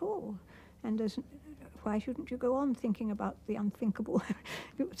restricted at all. And why shouldn't you go on thinking about the unthinkable?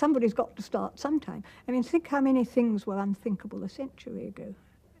 Somebody's got to start sometime. I mean, think how many things were unthinkable a century ago,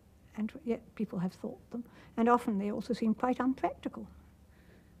 and yet people have thought them. And often they also seem quite unpractical.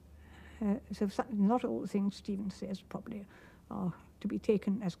 So not all the things Stephen says probably are to be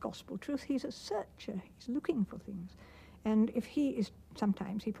taken as gospel truth. He's a searcher. He's looking for things. And if he is,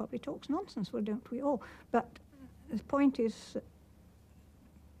 sometimes he probably talks nonsense. Well, don't we all? But the point is that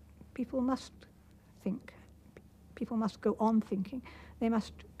people must think. People must go on thinking. They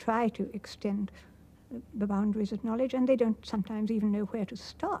must try to extend the boundaries of knowledge, and they don't sometimes even know where to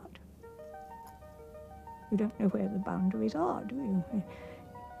start. You don't know where the boundaries are, do you?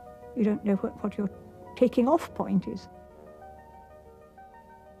 You don't know what your taking off point is.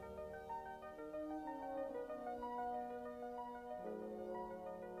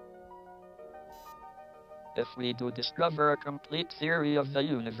 If we do discover a complete theory of the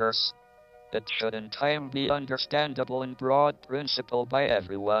universe, it should in time be understandable in broad principle by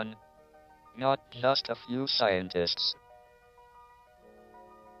everyone, not just a few scientists.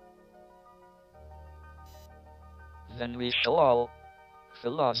 Then we shall all,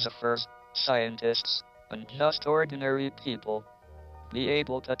 philosophers, scientists, and just ordinary people, be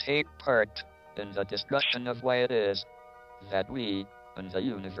able to take part in the discussion of why it is that we and the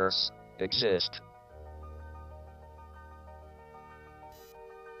universe exist.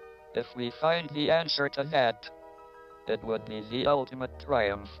 If we find the answer to that, it would be the ultimate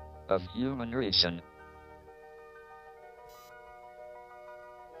triumph of human reason.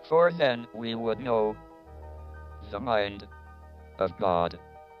 For then we would know the mind of God.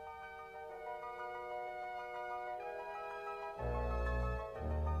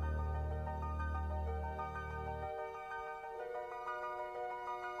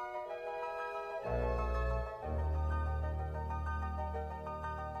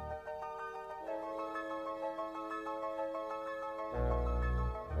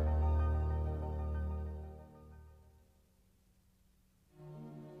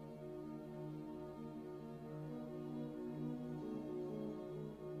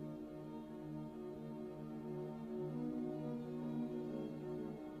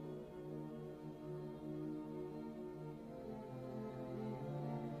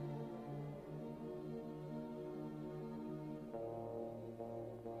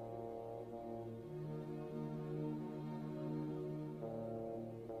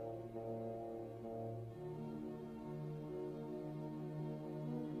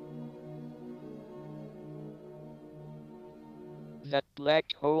 black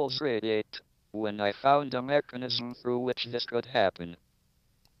holes radiate, when I found a mechanism through which this could happen.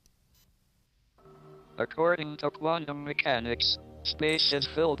 According to quantum mechanics, space is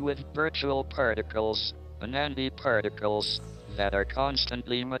filled with virtual particles, and antiparticles, that are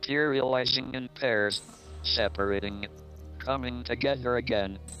constantly materializing in pairs, separating, coming together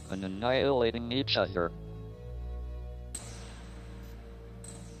again, and annihilating each other.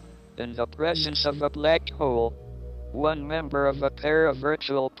 In the presence of a black hole, one member of a pair of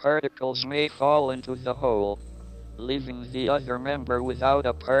virtual particles may fall into the hole, leaving the other member without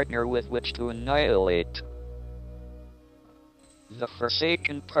a partner with which to annihilate. The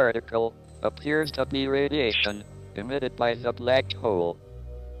forsaken particle appears to be radiation emitted by the black hole.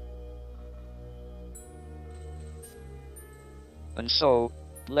 And so,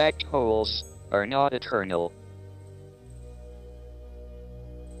 black holes are not eternal.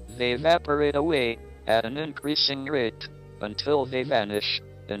 They evaporate away at an increasing rate until they vanish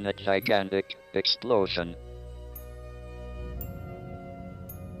in a gigantic explosion.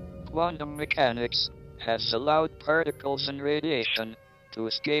 Quantum mechanics has allowed particles and radiation to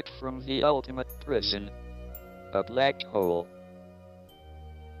escape from the ultimate prison, a black hole.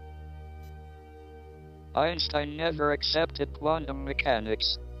 Einstein never accepted quantum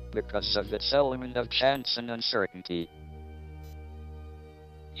mechanics because of its element of chance and uncertainty.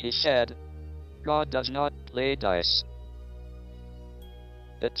 He said, "God does not play dice."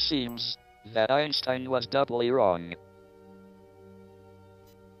 It seems that Einstein was doubly wrong.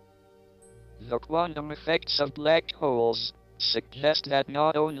 The quantum effects of black holes suggest that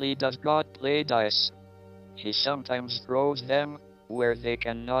not only does God play dice, he sometimes throws them where they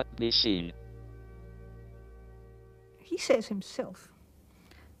cannot be seen. He says himself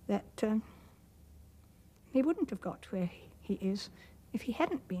that he wouldn't have got where he is if he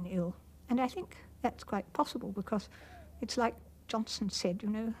hadn't been ill. And I think that's quite possible, because it's like Johnson said, you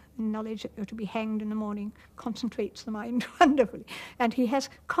know, knowledge that you're to be hanged in the morning concentrates the mind wonderfully. And he has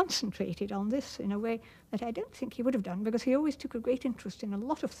concentrated on this in a way that I don't think he would have done, because he always took a great interest in a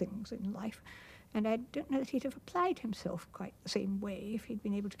lot of things in life. And I don't know that he'd have applied himself quite the same way if he'd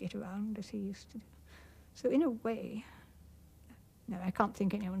been able to get around as he used to do. So in a way, no, I can't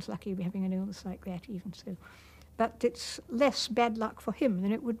think anyone's lucky to be having an illness like that even so. But it's less bad luck for him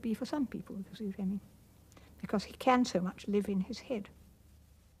than it would be for some people, if you see what I mean. Because he can so much live in his head.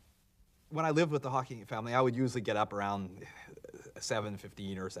 When I lived with the Hawkings family, I would usually get up around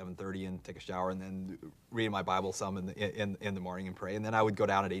 7:15 or 7:30 and take a shower, and then read my Bible some in the morning and pray. And then I would go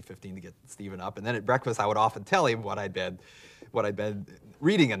down at 8:15 to get Stephen up. And then at breakfast, I would often tell him what I'd been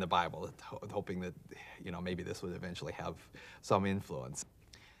reading in the Bible, hoping that, you know, maybe this would eventually have some influence.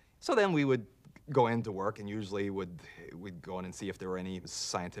 So then we would go into work, and usually we'd go in and see if there were any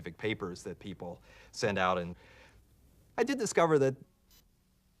scientific papers that people send out. And I did discover that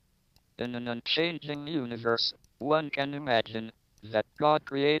in an unchanging universe, one can imagine that God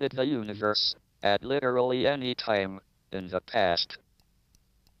created the universe at literally any time in the past.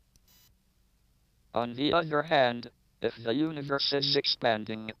 On the other hand, if the universe is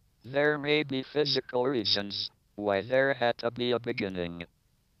expanding, there may be physical reasons why there had to be a beginning.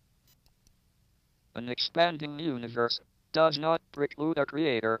 An expanding universe does not preclude a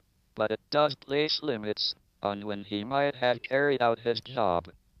creator, but it does place limits on when he might have carried out his job.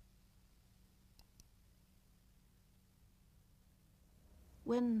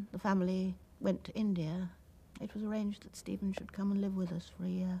 When the family went to India, it was arranged that Stephen should come and live with us for a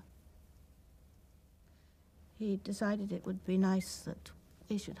year. He decided it would be nice that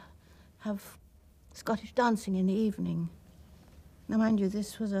we should have Scottish dancing in the evening. Now, mind you,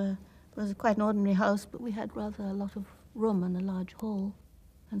 this was quite an ordinary house, but we had rather a lot of room and a large hall.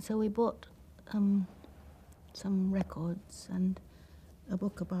 And so we bought some records and a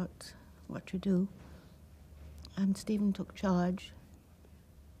book about what to do. And Stephen took charge.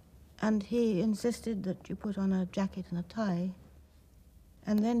 And he insisted that you put on a jacket and a tie.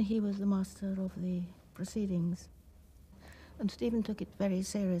 And then he was the master of the proceedings. And Stephen took it very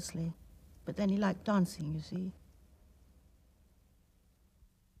seriously. But then he liked dancing, you see.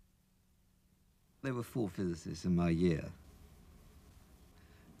 There were 4 physicists in my year.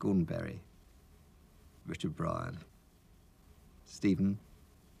 Gordon Berry, Richard Bryan, Stephen,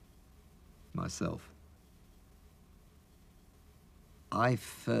 myself. I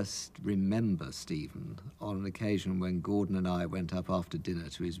first remember Stephen on an occasion when Gordon and I went up after dinner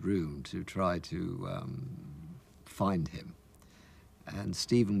to his room to try to find him. And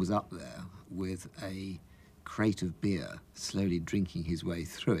Stephen was up there with a crate of beer, slowly drinking his way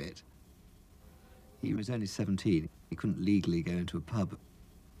through it. He was only 17. He couldn't legally go into a pub.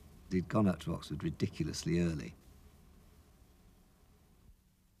 He'd gone up to Oxford ridiculously early.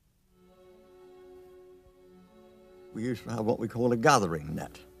 We used to have what we call a gathering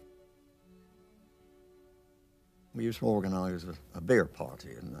net. We used to organise a beer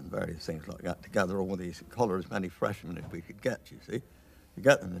party and various things like that to gather all these colours, many freshmen as we could get, you see, to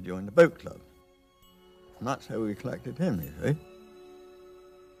get them to join the boat club. And that's how we collected him, you see.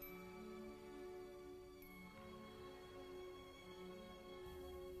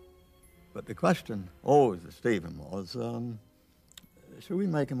 But the question always to Stephen was, should we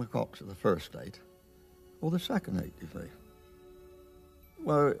make him a cox of the first date or the second date, you see?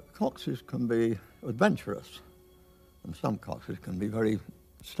 Well, coxes can be adventurous, and some coxes can be very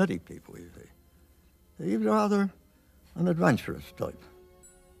steady people, you see. He was rather an adventurous type.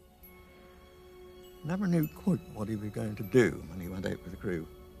 Never knew quite what he was going to do when he went out with the crew.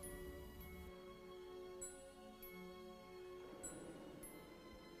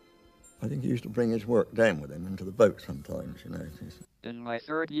 I think he used to bring his work down with him into the boat sometimes, you know. In my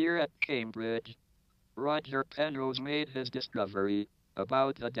third year at Cambridge, Roger Penrose made his discovery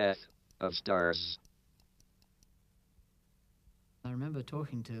about the death of stars. I remember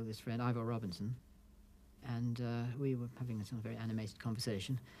talking to this friend, Ivor Robinson, and we were having a very animated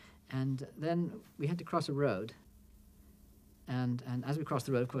conversation. And then we had to cross a road. And as we crossed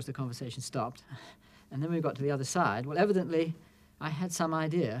the road, of course, the conversation stopped. And then we got to the other side. Well, evidently, I had some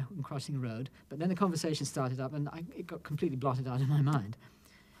idea in crossing the road, but then the conversation started up, and it got completely blotted out of my mind.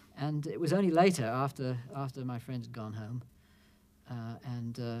 And it was only later, after my friend had gone home,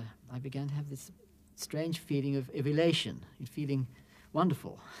 I began to have this strange feeling of elation, feeling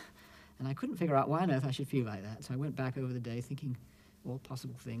wonderful. And I couldn't figure out why on earth I should feel like that. So I went back over the day thinking all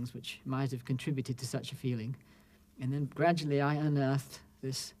possible things which might have contributed to such a feeling. And then gradually I unearthed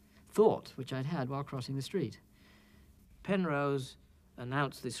this thought which I'd had while crossing the street. Penrose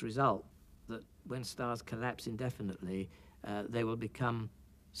announced this result, that when stars collapse indefinitely, they will become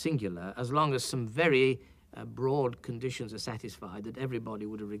singular, as long as some very broad conditions are satisfied that everybody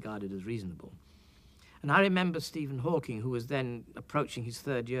would have regarded as reasonable. And I remember Stephen Hawking, who was then approaching his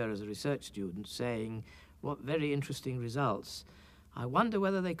third year as a research student, saying, "What very interesting results. I wonder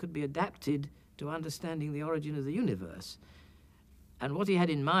whether they could be adapted to understanding the origin of the universe." And what he had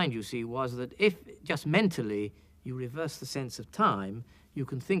in mind, you see, was that if just mentally you reverse the sense of time, you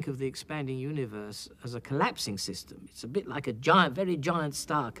can think of the expanding universe as a collapsing system. It's a bit like a giant, very giant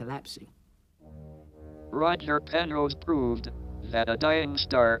star collapsing. Roger Penrose proved that a dying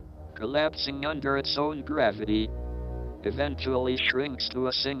star, collapsing under its own gravity, eventually shrinks to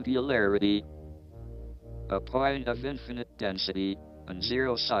a singularity, a point of infinite density and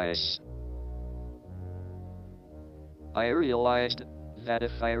zero size. I realized that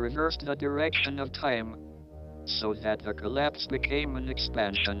if I reversed the direction of time so that the collapse became an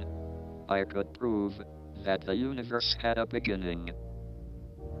expansion, I could prove that the universe had a beginning.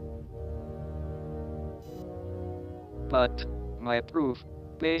 But my proof,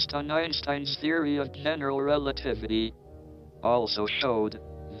 based on Einstein's theory of general relativity, also showed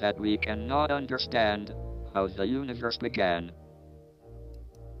that we cannot understand how the universe began,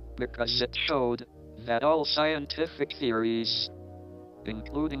 because it showed that all scientific theories,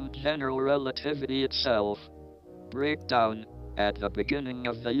 including general relativity itself, break down at the beginning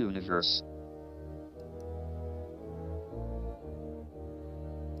of the universe.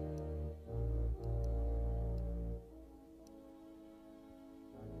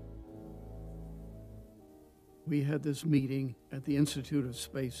 We had this meeting at the Institute of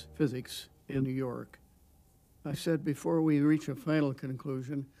Space Physics in New York. I said before we reach a final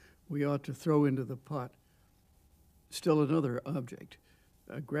conclusion, we ought to throw into the pot still another object,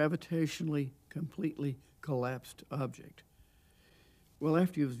 a gravitationally completely collapsed object. Well,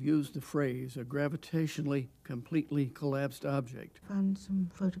 after you've used the phrase, a gravitationally completely collapsed object. Found some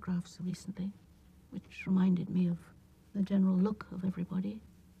photographs recently, which reminded me of the general look of everybody.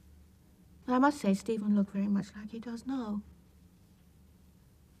 But I must say, Stephen looked very much like he does now,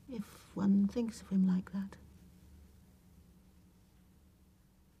 if one thinks of him like that.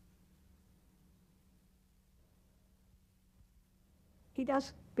 He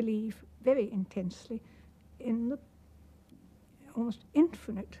does believe very intensely in the almost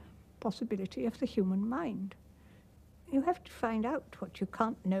infinite possibility of the human mind. You have to find out what you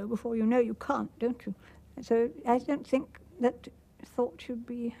can't know before you know you can't, don't you? So I don't think that thought should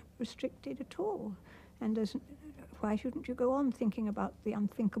be restricted at all. And why shouldn't you go on thinking about the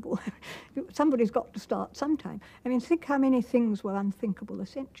unthinkable? Somebody's got to start sometime. I mean, think how many things were unthinkable a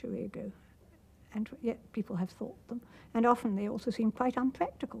century ago, and yet people have thought them. And often they also seem quite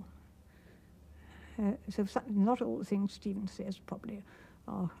unpractical. So not all the things Stephen says probably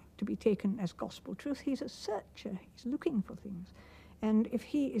are to be taken as gospel truth. He's a searcher. He's looking for things. And if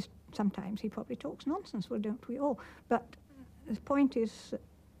he is, sometimes he probably talks nonsense, well, don't we all? But the point is that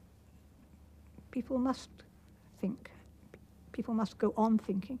people must think. People must go on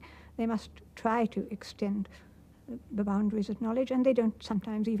thinking. They must try to extend the boundaries of knowledge, and they don't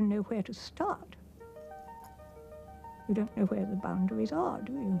sometimes even know where to start. You don't know where the boundaries are,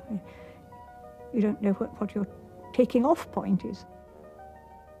 do you? You don't know what your taking off point is.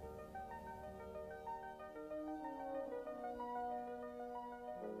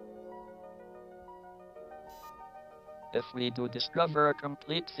 If we do discover a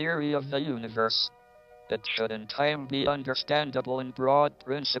complete theory of the universe, it should in time be understandable in broad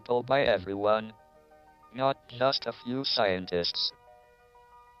principle by everyone, not just a few scientists.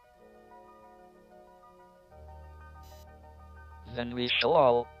 Then we shall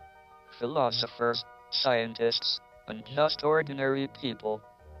all, philosophers, scientists, and just ordinary people,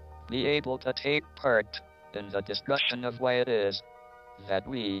 be able to take part in the discussion of why it is that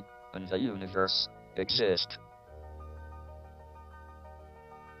we and the universe exist.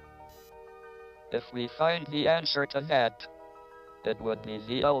 If we find the answer to that, it would be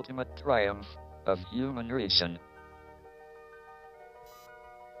the ultimate triumph of human reason.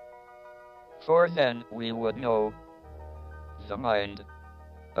 For then we would know the mind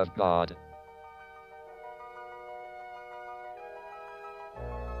of God.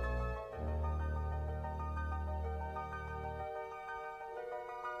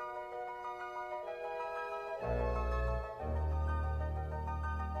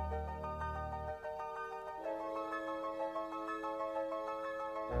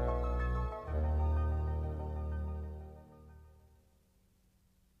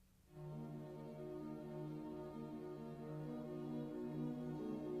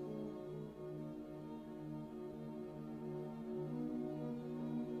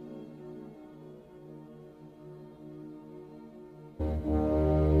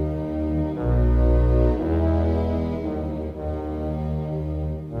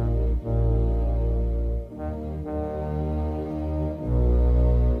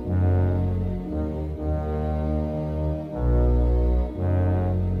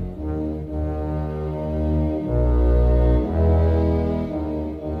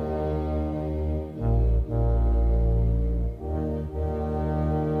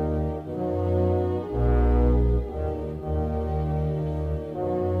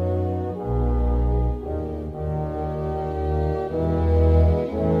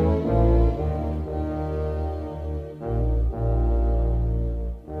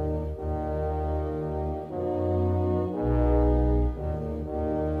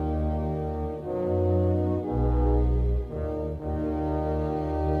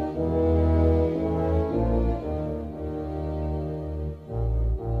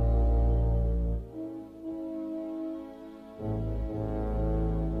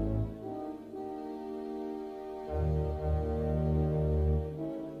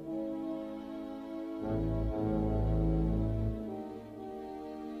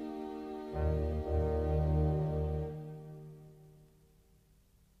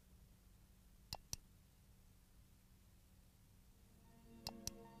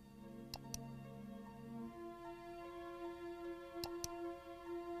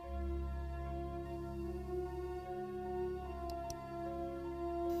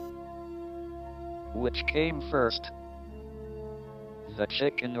 Which came first, the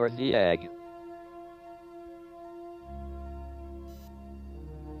chicken or the egg?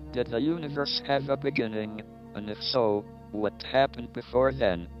 Did the universe have a beginning, and if so, what happened before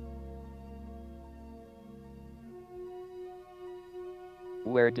then?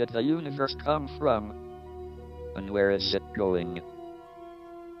 Where did the universe come from, and where is it going?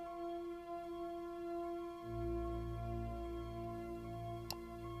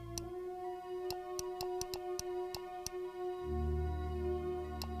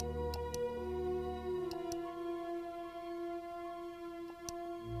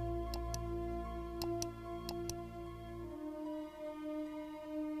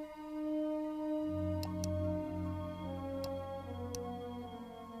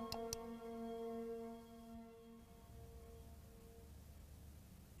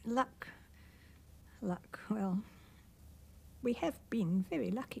 Luck, well, we have been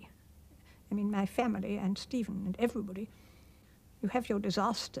very lucky. I mean, my family and Stephen and everybody. You have your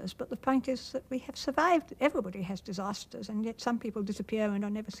disasters, but the point is that we have survived. Everybody has disasters, and yet some people disappear and are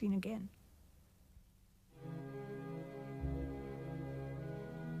never seen again.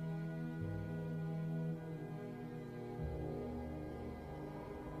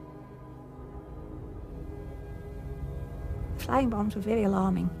 Flying bombs were very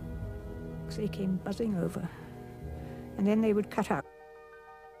alarming, because they came buzzing over, and then they would cut out.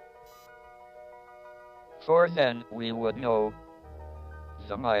 For then we would know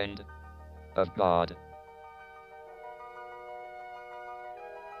the mind of God.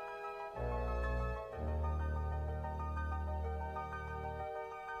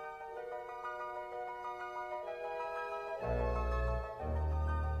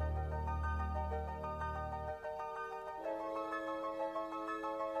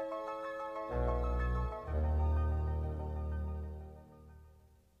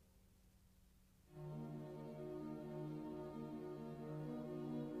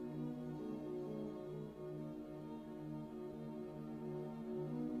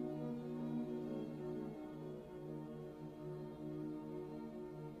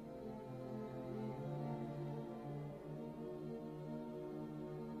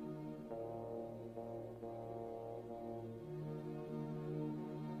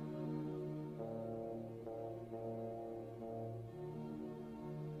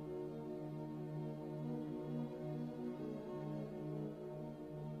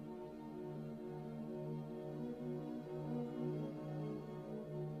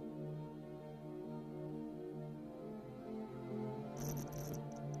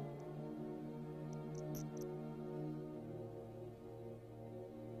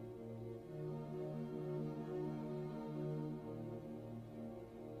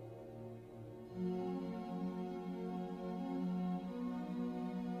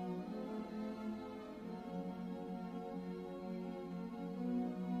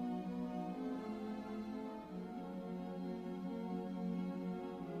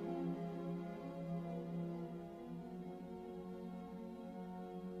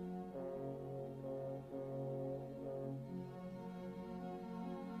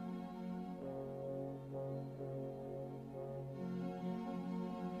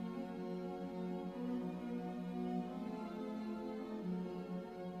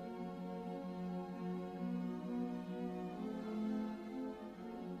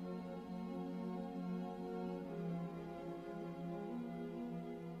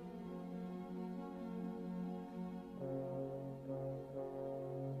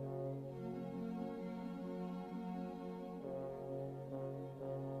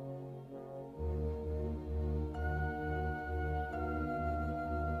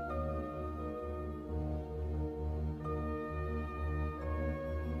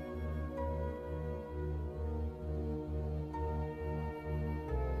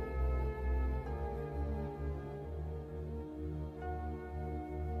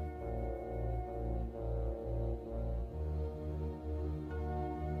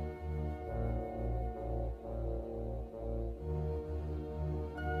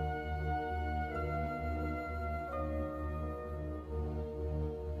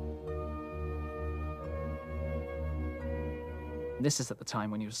 This is at the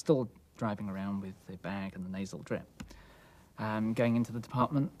time when he was still driving around with the bag and the nasal drip, going into the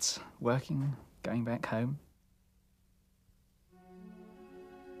department, working, going back home.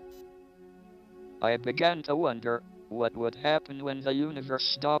 I began to wonder what would happen when the universe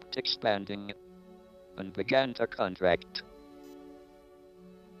stopped expanding and began to contract.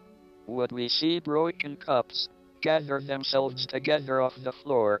 Would we see broken cups gather themselves together off the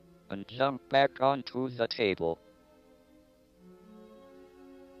floor and jump back onto the table?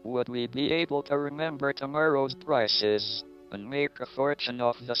 Would we be able to remember tomorrow's prices and make a fortune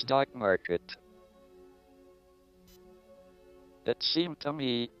off the stock market? It seemed to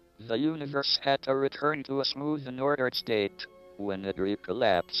me the universe had to return to a smooth and ordered state when it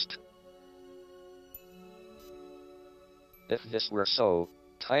recollapsed. If this were so,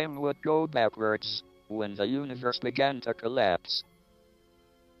 time would go backwards when the universe began to collapse.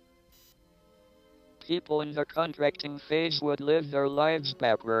 People in the contracting phase would live their lives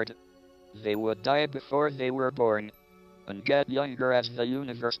backward. They would die before they were born, and get younger as the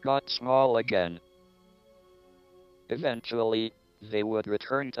universe got small again. Eventually, they would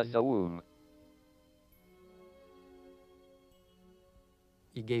return to the womb.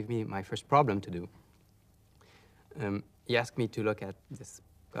 He gave me my first problem to do. He asked me to look at this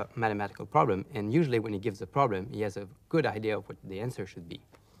mathematical problem, and usually when he gives a problem, he has a good idea of what the answer should be.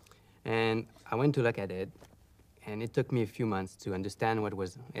 And I went to look at it, and it took me a few months to understand what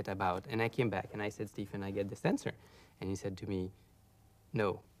was it about. And I came back and I said, Stephen, I get this answer. And he said to me,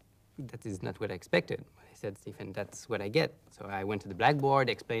 no, that is not what I expected. I said, Stephen, that's what I get. So I went to the blackboard,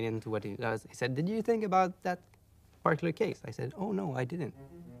 explaining to what it does. He said, did you think about that particular case? I said, oh, no, I didn't.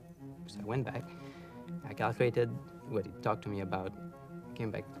 So I went back, I calculated what he talked to me about. I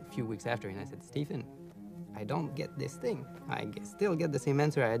came back a few weeks after, and I said, Stephen, I don't get this thing. I still get the same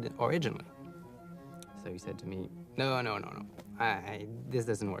answer I had originally. So he said to me, no, this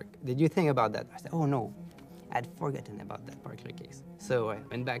doesn't work. Did you think about that? I said, oh, no, I'd forgotten about that particular case. So I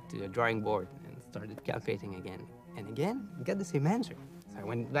went back to the drawing board and started calculating again. And again, got the same answer. So I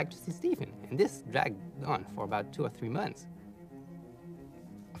went back to see Stephen, and this dragged on for about 2 or 3 months.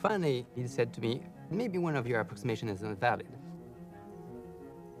 Finally, he said to me, maybe one of your approximations is not valid.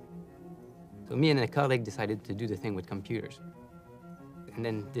 So me and a colleague decided to do the thing with computers. And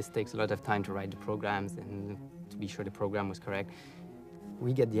then this takes a lot of time to write the programs and to be sure the program was correct.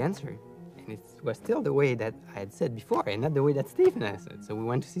 We get the answer, and it was still the way that I had said before, and not the way that Stephen had said. So we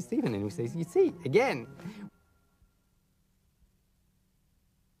went to see Stephen, and we say, you see, again.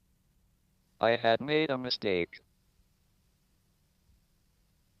 I had made a mistake.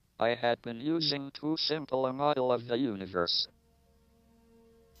 I had been using too simple a model of the universe.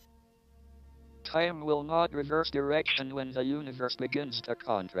 Time will not reverse direction when the universe begins to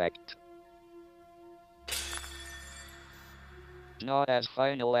contract. Not as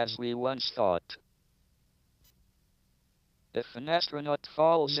final as we once thought. If an astronaut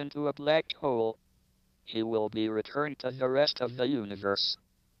falls into a black hole, he will be returned to the rest of the universe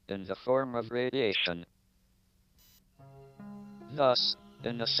in the form of radiation. Thus,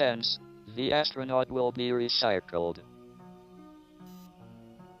 in a sense, the astronaut will be recycled.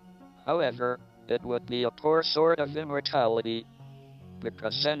 However, it would be a poor sort of immortality,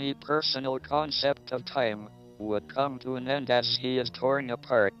 because any personal concept of time would come to an end as he is torn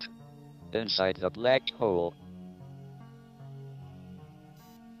apart inside the black hole.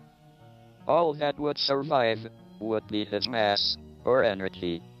 All that would survive would be his mass or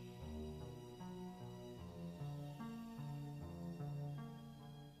energy.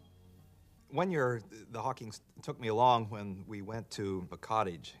 One year, the Hawkings took me along when we went to a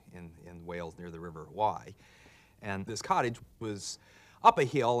cottage in Wales near the River Wye. And this cottage was up a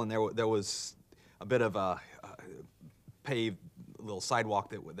hill, and there was a bit of a paved little sidewalk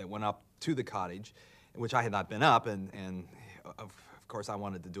that went up to the cottage, which I had not been up, and of course I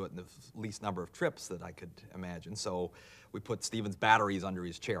wanted to do it in the least number of trips that I could imagine. So we put Stephen's batteries under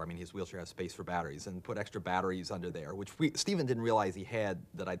his chair. I mean, his wheelchair has space for batteries, and put extra batteries under there, which Stephen didn't realize he had,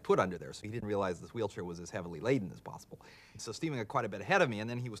 that I'd put under there, so he didn't realize this wheelchair was as heavily laden as possible. So Stephen got quite a bit ahead of me, and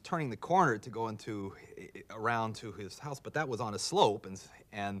then he was turning the corner to go around to his house, but that was on a slope,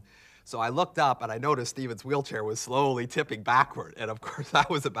 and so I looked up and I noticed Stephen's wheelchair was slowly tipping backward, and of course I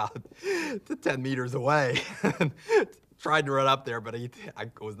was about 10 meters away. Tried to run up there, but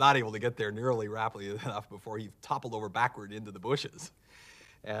I was not able to get there nearly rapidly enough before he toppled over backward into the bushes.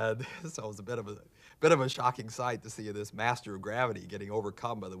 And so it was a bit of a shocking sight to see this master of gravity getting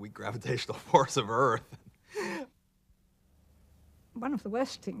overcome by the weak gravitational force of Earth. One of the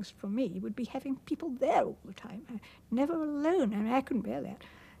worst things for me would be having people there all the time, never alone. I mean, I couldn't bear that.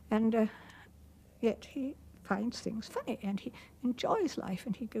 And yet he finds things funny, and he enjoys life,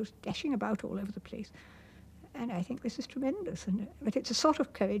 and he goes dashing about all over the place. And I think this is tremendous. But it's a sort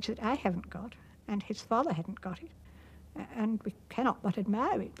of courage that I haven't got, and his father hadn't got it. And we cannot but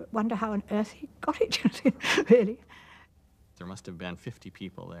admire it, but wonder how on earth he got it, really. There must have been 50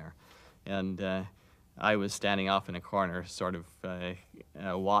 people there. And I was standing off in a corner, sort of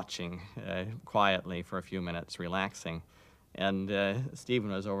watching quietly for a few minutes, relaxing. And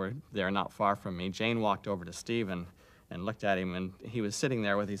Stephen was over there not far from me. Jane walked over to Stephen and looked at him, and he was sitting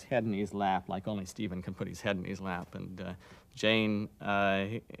there with his head in his lap, like only Stephen can put his head in his lap. And Jane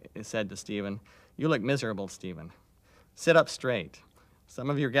said to Stephen, "You look miserable, Stephen. Sit up straight. Some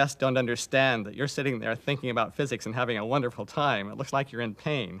of your guests don't understand that you're sitting there thinking about physics and having a wonderful time. It looks like you're in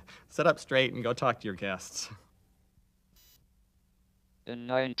pain. Sit up straight and go talk to your guests." In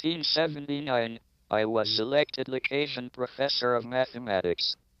 1979, I was elected Lucasian Professor of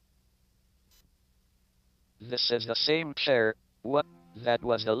Mathematics. This is the same chair. That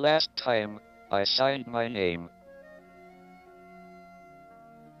was the last time I signed my name.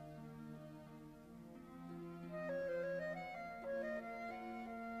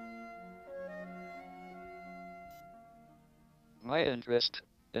 My interest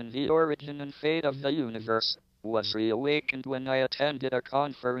in the origin and fate of the universe was reawakened when I attended a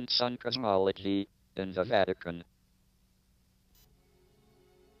conference on cosmology in the Vatican.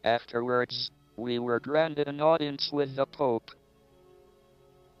 Afterwards, we were granted an audience with the Pope.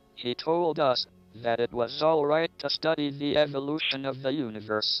 He told us that it was all right to study the evolution of the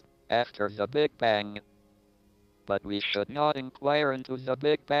universe after the Big Bang, but we should not inquire into the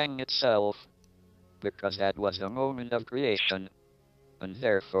Big Bang itself, because that was the moment of creation, and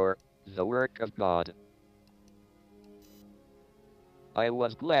therefore the work of God. I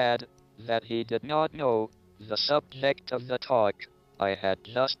was glad that he did not know the subject of the talk I had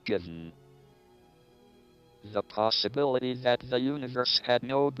just given. The possibility that the universe had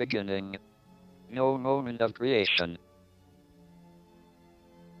no beginning, no moment of creation.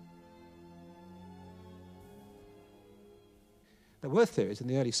 There were theories in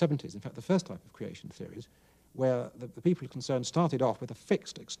the early 70s, in fact the first type of creation theories, where the people concerned started off with a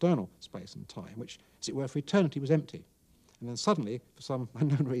fixed external space and time, which, as it were, for eternity was empty. And then suddenly, for some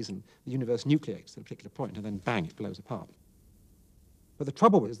unknown reason, the universe nucleates at a particular point, and then bang, it blows apart. But the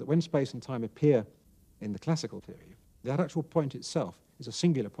trouble is that when space and time appear in the classical theory, that actual point itself is a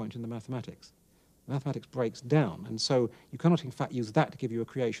singular point in the mathematics. Mathematics breaks down, and so you cannot in fact use that to give you a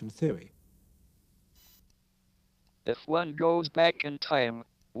creation theory. If one goes back in time,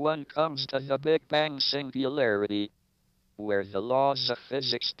 one comes to the Big Bang singularity, where the laws of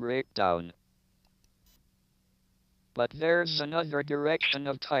physics break down. But there's another direction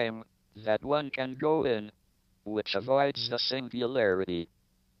of time that one can go in, which avoids the singularity.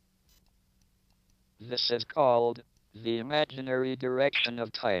 This is called the imaginary direction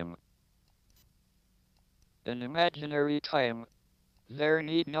of time. In imaginary time, there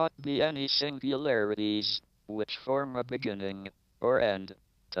need not be any singularities which form a beginning or end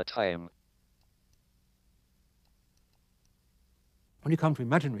to time. When you come to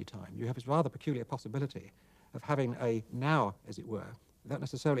imaginary time, you have this rather peculiar possibility of having a now, as it were, without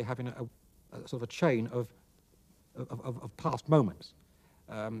necessarily having a sort of a chain of past moments.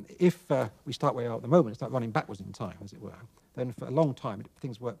 If we start where we are at the moment, start running backwards in time, as it were, then for a long time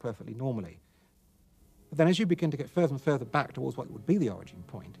things work perfectly normally. But then as you begin to get further and further back towards what would be the origin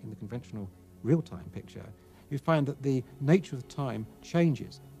point in the conventional real-time picture, you find that the nature of time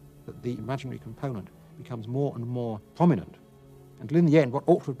changes, that the imaginary component becomes more and more prominent, until in the end what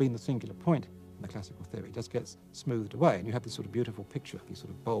ought to have been the singular point in the classical theory just gets smoothed away, and you have this sort of beautiful picture, these sort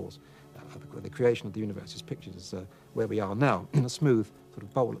of bowls. The creation of the universe is pictured as where we are now, in a smooth sort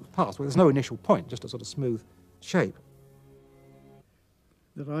of bowl of the past, where there's no initial point, just a sort of smooth shape.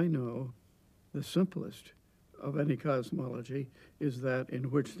 That I know, the simplest of any cosmology is that in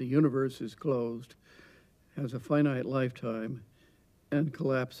which the universe is closed, has a finite lifetime, and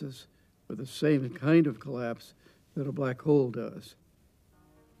collapses with the same kind of collapse that a black hole does.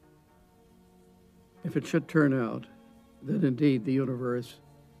 If it should turn out that indeed the universe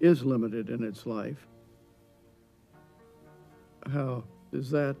is limited in its life, how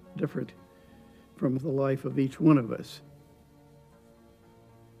is that different from the life of each one of us?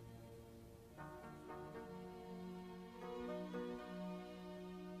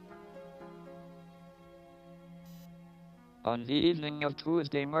 On the evening of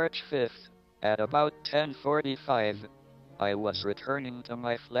Tuesday, March 5th, at about 10:45, I was returning to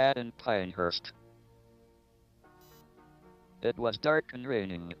my flat in Pinehurst. It was dark and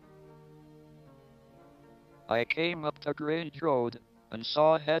raining. I came up to Grange Road and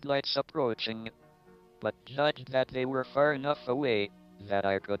saw headlights approaching, but judged that they were far enough away that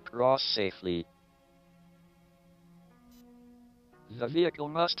I could cross safely. The vehicle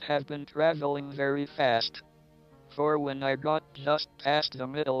must have been traveling very fast, for when I got just past the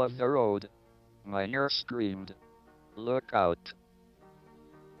middle of the road, my nurse screamed, "Look out."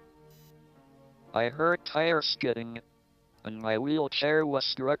 I heard tires skidding, and my wheelchair was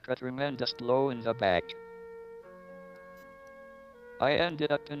struck a tremendous blow in the back. I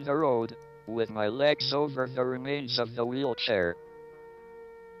ended up in the road, with my legs over the remains of the wheelchair.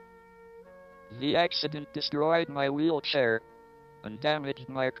 The accident destroyed my wheelchair and damaged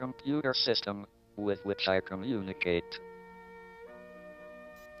my computer system with which I communicate.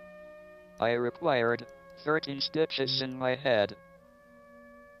 I required 13 stitches in my head,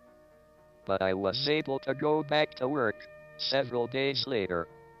 but I was able to go back to work several days later.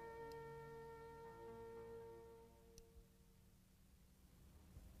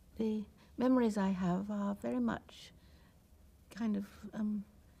 The memories I have are very much kind of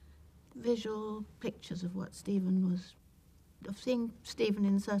visual pictures of what Stephen was, of seeing Stephen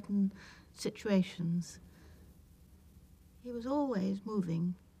in certain situations. He was always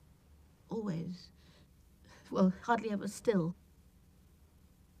moving, always, well, hardly ever still.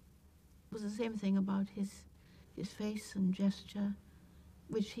 It was the same thing about his face and gesture,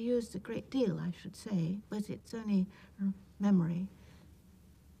 which he used a great deal, I should say, but it's only a memory.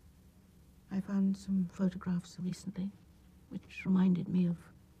 I found some photographs recently, which reminded me of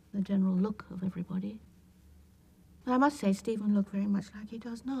the general look of everybody. But I must say, Stephen looked very much like he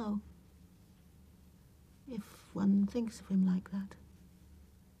does now, if one thinks of him like that.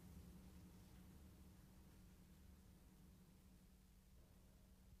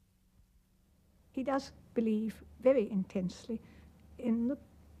 He does believe very intensely in the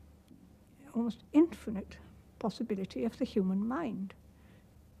almost infinite possibility of the human mind.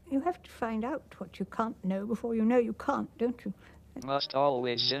 You have to find out what you can't know before you know you can't, don't you? Must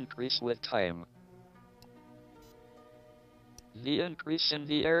always increase with time. The increase in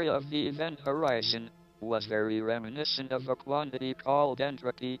the area of the event horizon was very reminiscent of a quantity called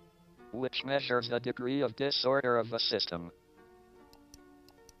entropy, which measures the degree of disorder of a system.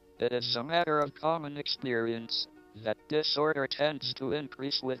 It is a matter of common experience that disorder tends to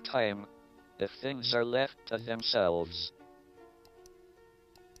increase with time if things are left to themselves.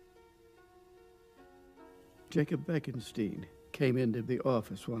 Jacob Bekenstein came into the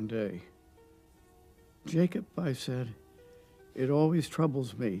office one day. "Jacob," I said, "it always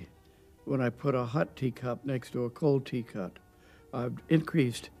troubles me when I put a hot teacup next to a cold teacup. I've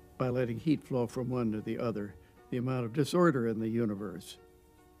increased, by letting heat flow from one to the other, the amount of disorder in the universe.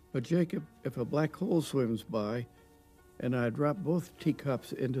 But Jacob, if a black hole swims by and I drop both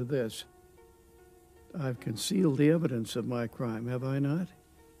teacups into this, I've concealed the evidence of my crime, have I not?"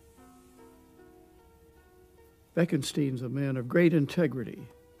 Bekenstein's a man of great integrity,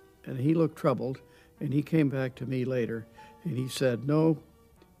 and he looked troubled, and he came back to me later, and he said, "No,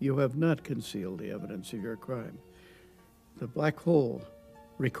 you have not concealed the evidence of your crime. The black hole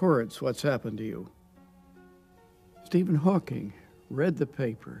records what's happened to you." Stephen Hawking read the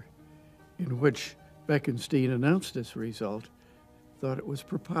paper in which Bekenstein announced this result, thought it was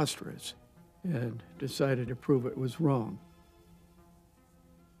preposterous, and decided to prove it was wrong.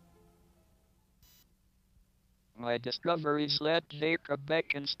 My discoveries led Jacob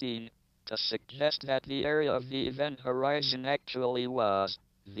Bekenstein to suggest that the area of the event horizon actually was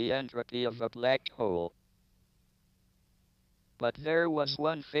the entropy of a black hole. But there was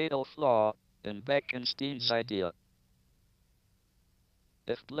one fatal flaw in Bekenstein's idea.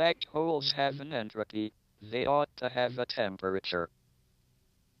 If black holes have an entropy, they ought to have a temperature.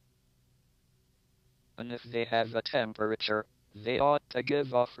 And if they have a temperature, they ought to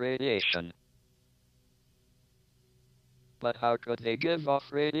give off radiation. But how could they give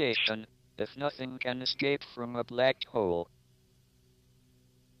off radiation if nothing can escape from a black hole?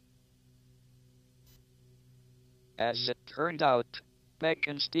 As it turned out,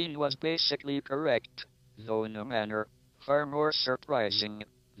 Bekenstein was basically correct, though in a manner far more surprising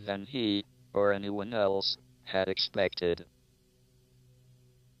than he, or anyone else, had expected.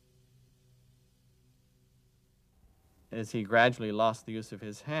 As he gradually lost the use of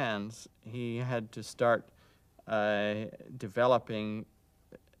his hands, he had to start developing,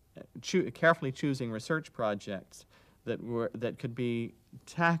 carefully choosing research projects that could be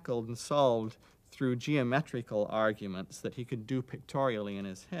tackled and solved through geometrical arguments that he could do pictorially in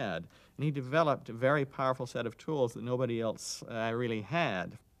his head. And he developed a very powerful set of tools that nobody else really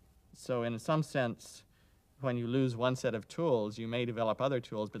had. So in some sense, when you lose one set of tools, you may develop other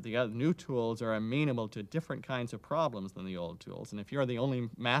tools, but the new tools are amenable to different kinds of problems than the old tools. And if you're the only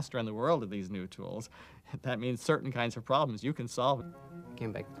master in the world of these new tools, that means certain kinds of problems you can solve. I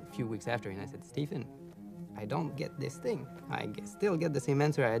came back a few weeks after and I said, "Stephen, I don't get this thing. I still get the same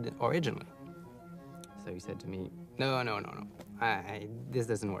answer I had originally." So he said to me, no, this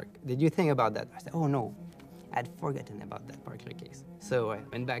doesn't work. Did you think about that? I said, "Oh no, I'd forgotten about that particular case." So I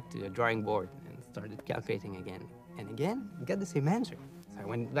went back to the drawing board and started calculating again. And again, got the same answer. So I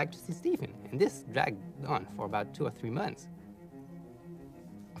went back to see Stephen, and this dragged on for about 2 or 3 months.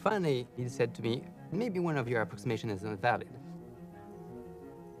 Finally, he said to me, "Maybe one of your approximations is not valid."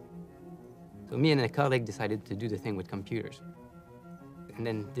 So me and a colleague decided to do the thing with computers. And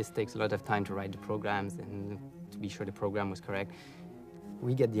then this takes a lot of time to write the programs and to be sure the program was correct.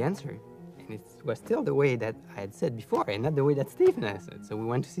 We get the answer, and it was still the way that I had said before, and not the way that Stephen had said. So we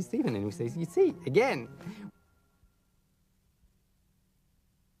went to see Stephen, and we say, "You see, again."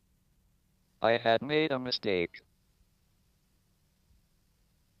 I had made a mistake.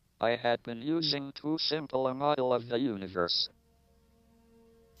 I had been using too simple a model of the universe.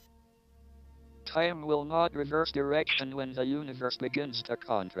 Time will not reverse direction when the universe begins to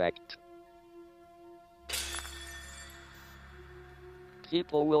contract.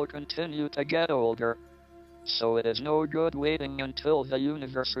 People will continue to get older, so it is no good waiting until the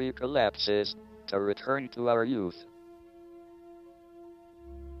universe recollapses to return to our youth.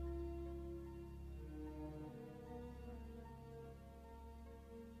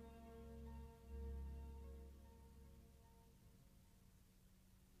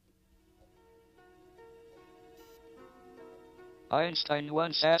 Einstein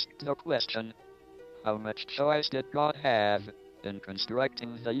once asked the question, how much choice did God have in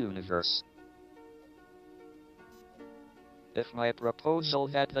constructing the universe? If my proposal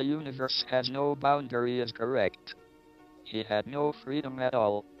that the universe has no boundary is correct, he had no freedom at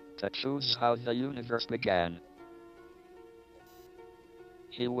all to choose how the universe began.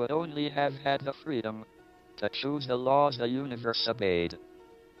 He would only have had the freedom to choose the laws the universe obeyed.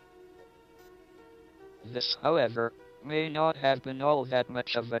 This, however, may not have been all that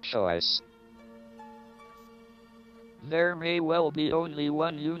much of a choice. There may well be only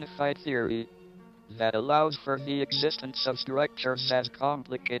one unified theory that allows for the existence of structures as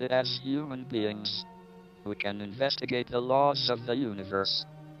complicated as human beings, who can investigate the laws of the universe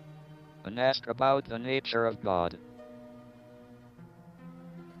and ask about the nature of God.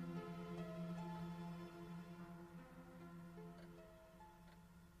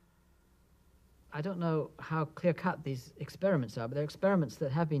 I don't know how clear-cut these experiments are, but they're experiments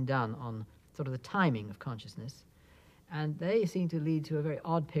that have been done on sort of the timing of consciousness, and they seem to lead to a very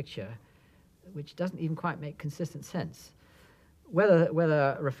odd picture which doesn't even quite make consistent sense.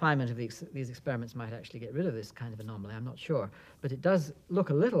 Whether refinement of these experiments might actually get rid of this kind of anomaly, I'm not sure. But it does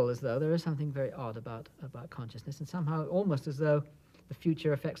look a little as though there is something very odd about consciousness, and somehow almost as though the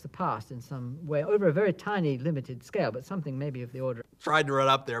future affects the past in some way, over a very tiny, limited scale, but something maybe of the order. Tried to run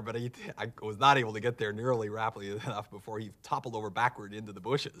up there, but I was not able to get there nearly rapidly enough before he toppled over backward into the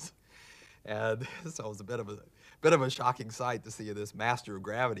bushes. And so it was a bit of a shocking sight to see this master of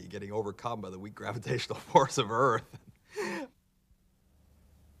gravity getting overcome by the weak gravitational force of Earth.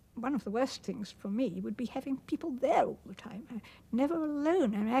 One of the worst things for me would be having people there all the time, never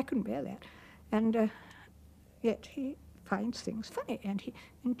alone. I mean, I couldn't bear that. And yet he finds things funny, and he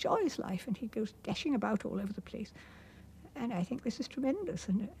enjoys life, and he goes dashing about all over the place. And I think this is tremendous.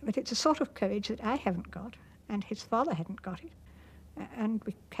 But it's a sort of courage that I haven't got, and his father hadn't got it. And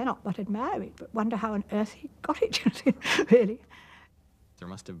we cannot but admire it, but wonder how on earth he got it, really. There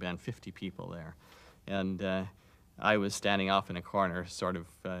must have been 50 people there. And I was standing off in a corner, sort of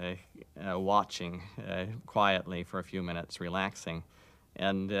watching quietly for a few minutes, relaxing.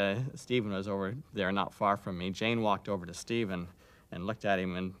 And Stephen was over there not far from me. Jane walked over to Stephen and looked at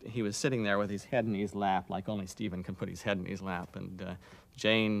him, and he was sitting there with his head in his lap, like only Stephen can put his head in his lap. And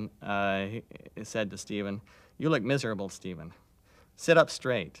Jane said to Stephen, "You look miserable, Stephen. Sit up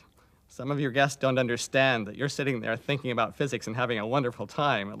straight. Some of your guests don't understand that you're sitting there thinking about physics and having a wonderful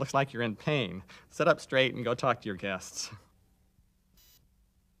time. It looks like you're in pain. Sit up straight and go talk to your guests."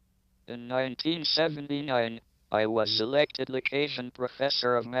 In 1979, I was elected Lucasian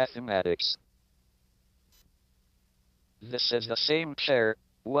Professor of Mathematics. This is the same chair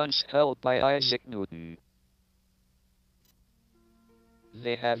once held by Isaac Newton.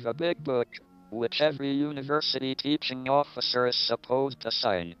 They have a big book, which every university teaching officer is supposed to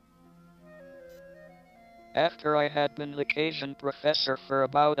sign. After I had been Lucasian Professor for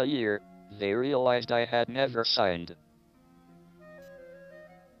about a year, they realized I had never signed.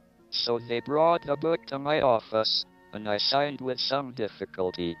 So they brought the book to my office, and I signed with some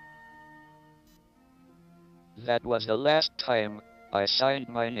difficulty. That was the last time I signed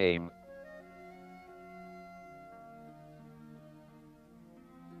my name.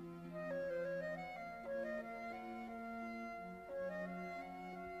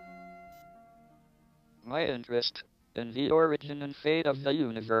 My interest in the origin and fate of the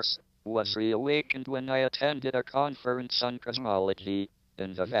universe was reawakened when I attended a conference on cosmology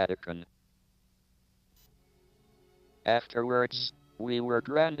in the Vatican. Afterwards, we were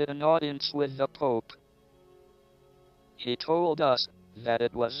granted an audience with the Pope. He told us that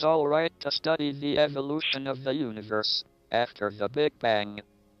it was all right to study the evolution of the universe after the Big Bang,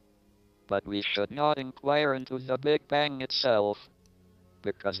 but we should not inquire into the Big Bang itself,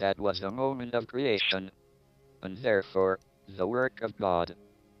 because that was the moment of creation, and therefore the work of God.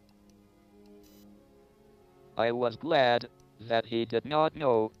 I was glad that he did not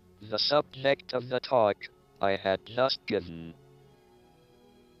know the subject of the talk I had just given.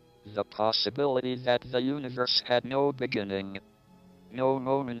 The possibility that the universe had no beginning, no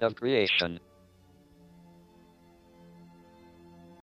moment of creation,